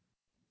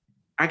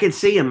 I can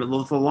see him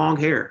with the long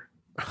hair.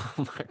 Oh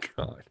my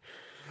god!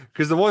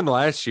 Because the one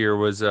last year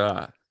was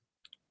the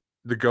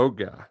GOAT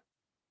guy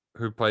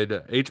who played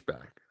the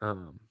H-back.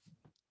 And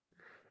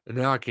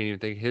now I can't even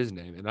think of his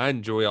name. And I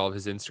enjoy all of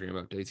his Instagram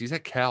updates. He's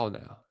at Cal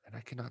now, and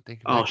I cannot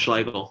think of.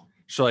 Schlegel.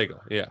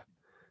 Schlegel, yeah.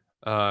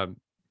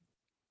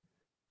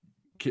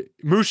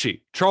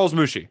 Mushi, Charles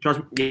Mushi.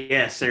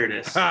 Yes, there it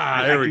is.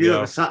 There we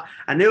go.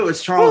 I knew it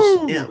was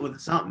Charles with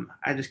something.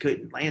 I just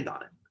couldn't land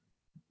on it.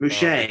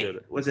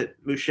 Mouche. Was it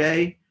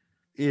Mouche?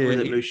 Yeah, was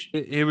it Mouche?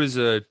 It was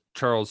a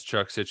Charles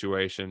Chuck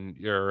situation,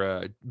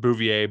 or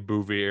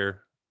Bouvier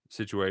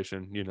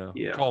situation. You know,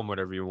 call him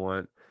whatever you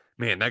want.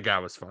 Man, that guy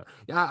was fun.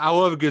 Yeah, I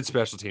love a good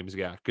special teams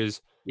guy because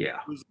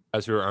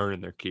guys who are earning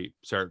their keep,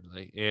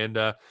 certainly, and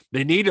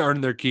they need to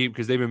earn their keep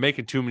because they've been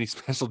making too many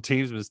special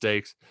teams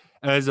mistakes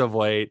as of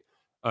late.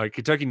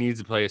 Kentucky needs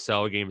to play a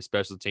solid game of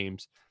special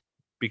teams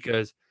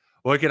because,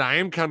 look, I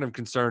am kind of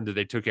concerned that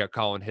they took out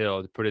Colin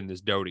Hill to put in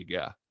this Doty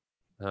guy.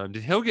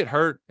 Did Hill get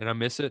hurt and I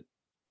miss it?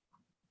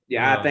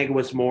 Yeah, I think it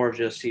was more of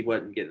just he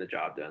wasn't getting the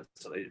job done,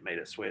 so they made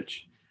a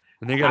switch.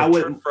 And they got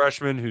a true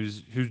freshman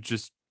who's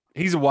just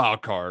he's a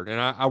wild card,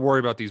 and I worry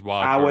about these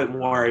wild cards. I wouldn't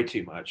worry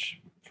too much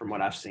from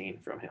what I've seen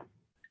from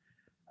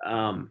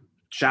him.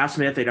 Shy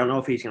Smith, they don't know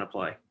if he's going to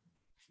play.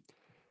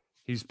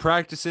 He's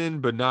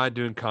practicing, but not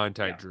doing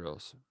contact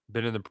drills.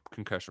 Been in the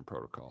concussion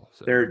protocol.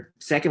 So. Their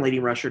second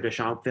leading rusher,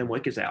 Deshaun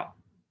Fenwick, is out.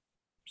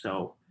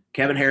 So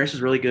Kevin Harris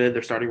is really good.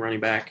 They're starting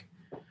running back.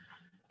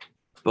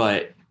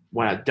 But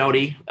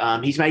Doty,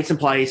 he's made some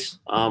plays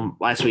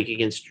last week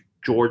against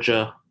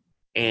Georgia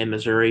and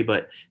Missouri,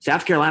 but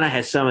South Carolina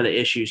has some of the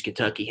issues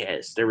Kentucky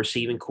has. Their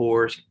receiving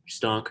core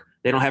stunk.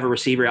 They don't have a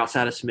receiver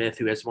outside of Smith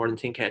who has more than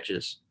 10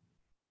 catches.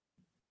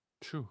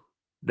 True.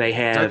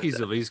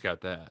 Kentucky's at least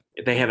got that.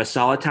 They have a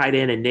solid tight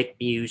end in Nick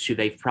Muse, who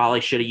they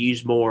probably should have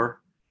used more.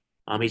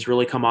 He's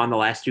really come on the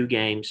last 2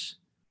 games,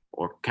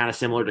 or kind of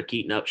similar to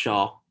Keaton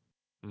Upshaw.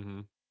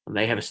 Mm-hmm.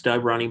 They have a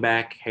stud running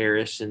back,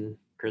 Harris and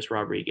Chris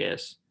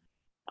Rodriguez.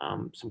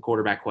 Some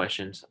quarterback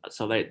questions.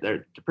 So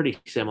they're pretty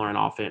similar in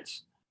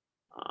offense.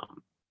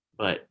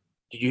 But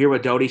did you hear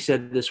what Doty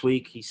said this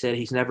week? He said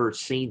he's never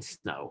seen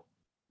snow,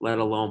 let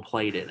alone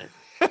played in it.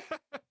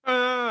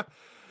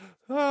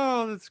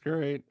 Oh, that's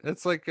great.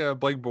 That's like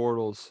Blake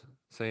Bortles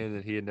saying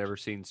that he had never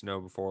seen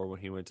snow before when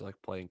he went to like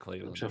play in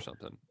Cleveland or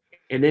something.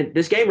 And then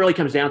this game really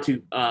comes down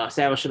to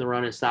establishing the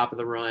run and stopping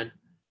the run.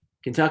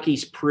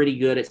 Kentucky's pretty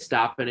good at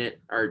stopping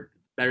it, or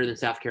better than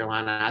South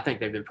Carolina. I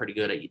think they've been pretty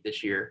good at it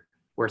this year,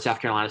 where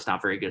South Carolina's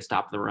not very good at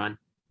stopping the run.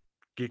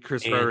 Get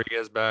Chris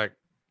Rodriguez back.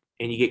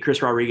 And you get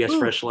Chris Rodriguez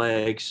fresh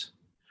legs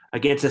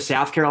against a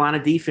South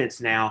Carolina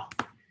defense now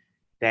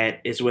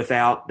that is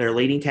without their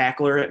leading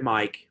tackler at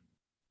Mike,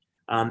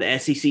 the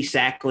SEC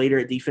sack leader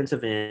at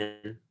defensive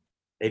end.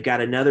 They've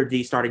got another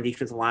starting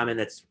defensive lineman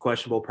that's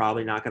questionable,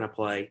 probably not going to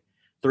play.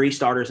 3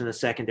 starters in the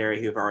secondary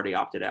who have already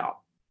opted out.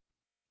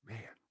 Man.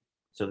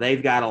 So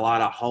they've got a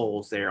lot of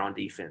holes there on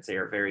defense. They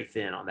are very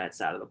thin on that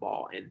side of the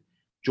ball. And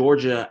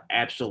Georgia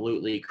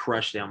absolutely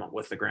crushed them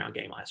with the ground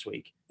game last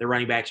week. The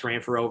running backs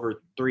ran for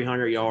over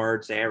 300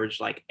 yards. They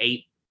averaged like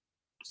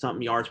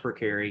 8-something yards per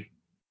carry,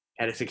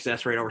 had a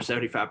success rate over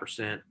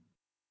 75%.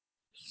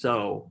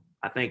 So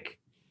I think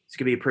it's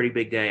going to be a pretty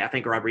big day. I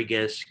think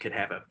Rodriguez could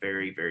have a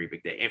very, very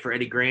big day. And for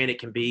Eddie Grant, it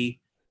can be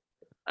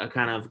a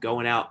kind of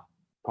going out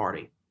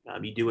party.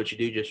 You do what you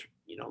do, just,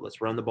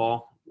 let's run the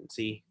ball and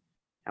see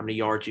how many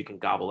yards you can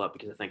gobble up,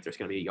 because I think there's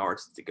going to be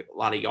a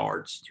lot of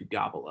yards to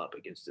gobble up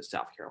against the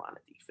South Carolina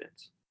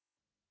defense.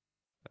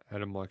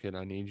 Adam Luckett,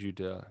 I need you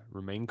to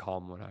remain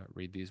calm when I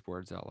read these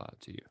words out loud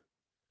to you.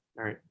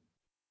 All right.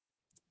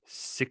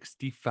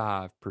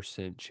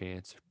 65%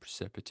 chance of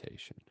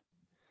precipitation.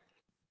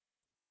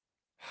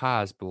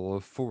 Highs below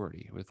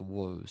 40 with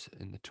lows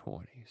in the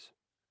 20s.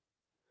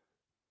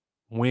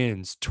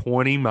 Winds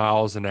 20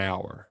 miles an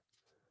hour.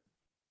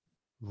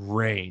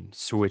 Rain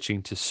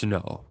switching to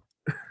snow.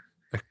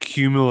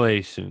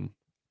 Accumulation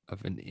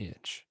of an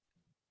inch.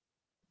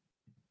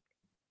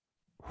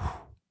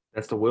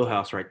 That's the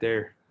wheelhouse right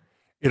there.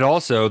 It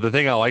also, the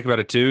thing I like about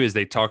it too, is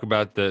they talk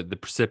about the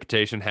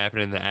precipitation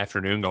happening in the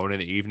afternoon, going in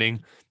the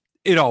evening.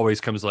 It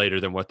always comes later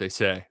than what they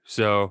say.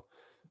 So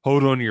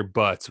hold on to your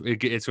butts.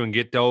 It's going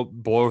to get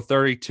below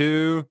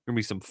 32. Going to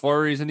be some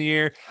flurries in the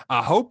air.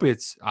 I hope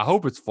it's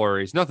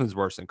flurries. Nothing's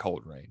worse than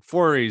cold rain.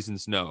 Flurries and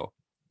snow.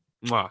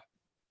 Mwah.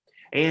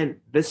 And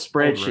this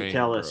spread should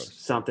tell us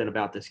something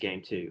about this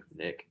game too,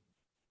 Nick.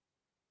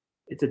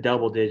 It's a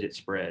double-digit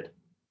spread.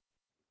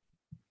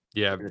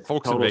 Yeah, And the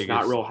folks in total's Vegas.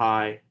 not real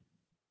high.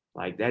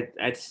 Like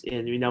that's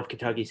and we know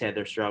Kentucky's had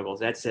their struggles.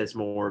 That says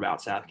more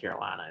about South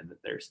Carolina and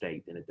their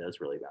state than it does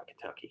really about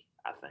Kentucky,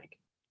 I think.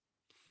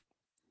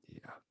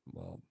 Yeah,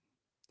 well,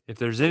 if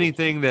there's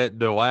anything that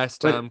the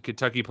last But- time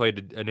Kentucky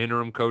played an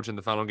interim coach in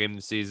the final game of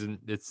the season,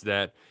 it's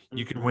that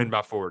you can win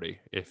by 40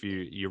 if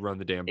you run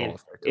the damn ball And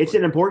effectively. it's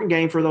an important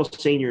game for those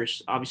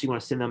seniors. Obviously, you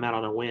want to send them out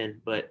on a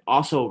win, but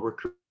also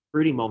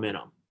recruiting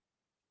momentum.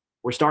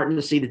 We're starting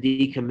to see the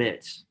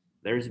decommits.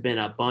 There's been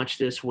a bunch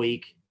this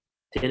week.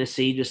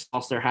 Tennessee just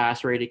lost their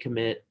highest rated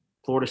commit.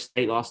 Florida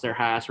State lost their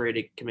highest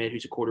rated commit,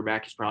 who's a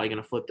quarterback who's probably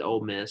going to flip to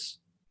Ole Miss.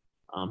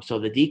 So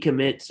the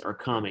decommits are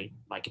coming.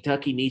 Like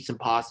Kentucky needs some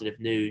positive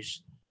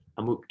news.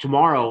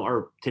 Tomorrow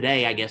or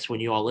today, I guess, when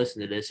you all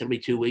listen to this, it'll be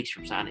 2 weeks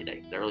from signing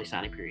day, the early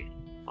signing period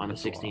on the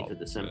 16th of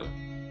December.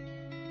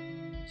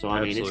 So, I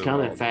mean, it's Absolutely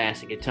coming wild.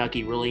 fast, and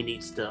Kentucky really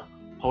needs to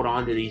hold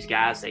on to these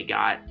guys they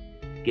got,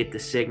 get the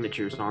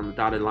signatures on the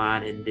dotted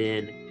line, and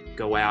then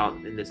go out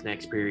in this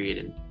next period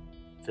and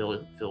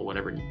fill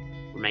whatever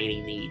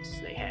remaining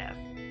needs they have.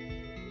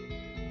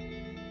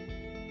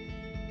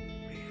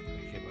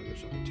 I can't believe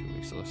there's only 2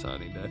 weeks till the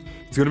signing day.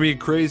 It's going to be a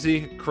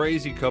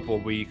crazy couple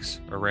of weeks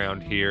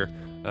around here.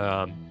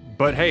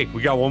 But hey,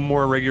 we got one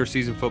more regular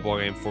season football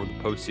game before the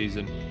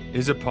postseason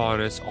is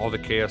upon us. All the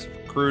chaos of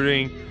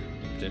recruiting,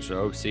 potential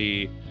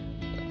OC,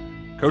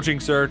 coaching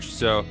search.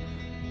 So,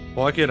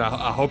 Luckett,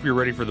 I hope you're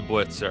ready for the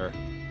blitz, sir.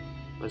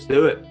 Let's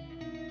do it.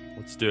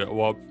 Let's do it.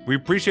 Well, we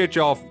appreciate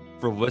y'all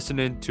for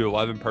listening to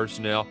 11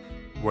 Personnel,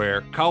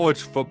 where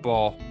college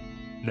football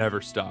never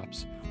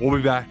stops. We'll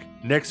be back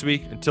next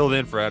week. Until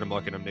then, for Adam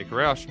Luckett, I'm Nick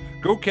Roush.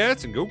 Go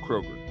Cats and go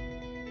Kroger.